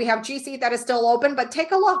 Okay, we have GC that is still open, but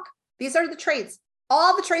take a look. These are the trades.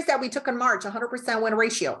 All the trades that we took in March, 100% win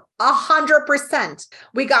ratio, 100%.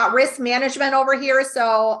 We got risk management over here.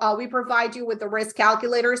 So we provide you with the risk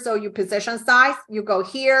calculator. So you position size, you go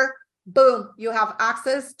here, boom, you have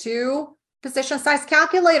access to position size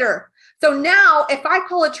calculator. So now if I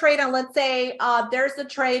call a trade and let's say there's a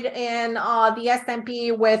trade in the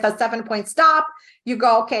S&P with a 7-point stop, you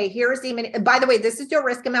go, okay, here's the, by the way, this is your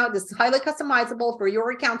risk amount. This is highly customizable for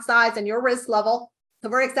your account size and your risk level. So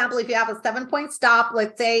for example, if you have a 7-point stop,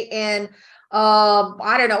 let's say in,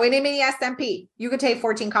 I don't know, in a mini S&P, you could take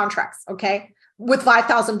 14 contracts, okay, with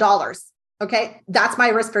 $5,000. Okay, that's my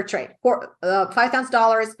risk per trade. For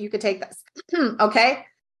 $5,000, you could take this. Okay,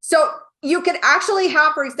 so you could actually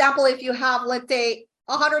have, for example, if you have, let's say,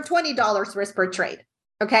 $120 risk per trade,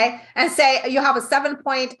 okay, and say you have a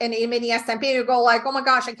 7-point in a mini S&P, and you go like, oh my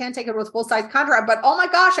gosh, I can't take it with full size contract, but oh my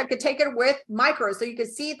gosh, I could take it with micros. So you can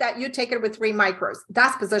see that you take it with 3 micros.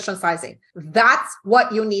 That's position sizing. That's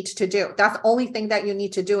what you need to do. That's the only thing that you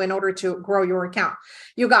need to do in order to grow your account.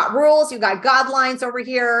 You got rules, you got guidelines over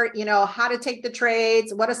here, how to take the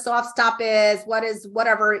trades, what a soft stop is, what is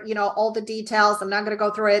whatever, all the details. I'm not going to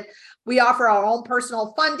go through it. We offer our own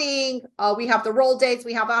personal funding. We have the roll dates.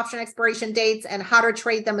 We have option expiration dates and how to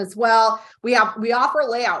trade them as well. We offer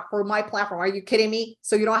layout for my platform. Are you kidding me?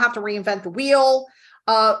 So you don't have to reinvent the wheel.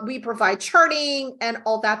 We provide charting and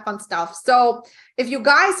all that fun stuff. So if you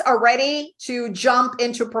guys are ready to jump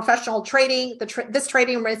into professional trading, this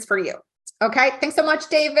trading is for you. Okay. Thanks so much,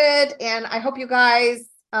 David. And I hope you guys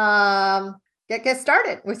get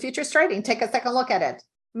started with futures trading. Take a second look at it.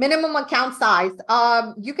 Minimum account size.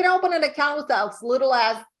 You can open an account with as little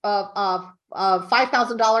as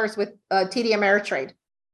 $5,000 with TD Ameritrade.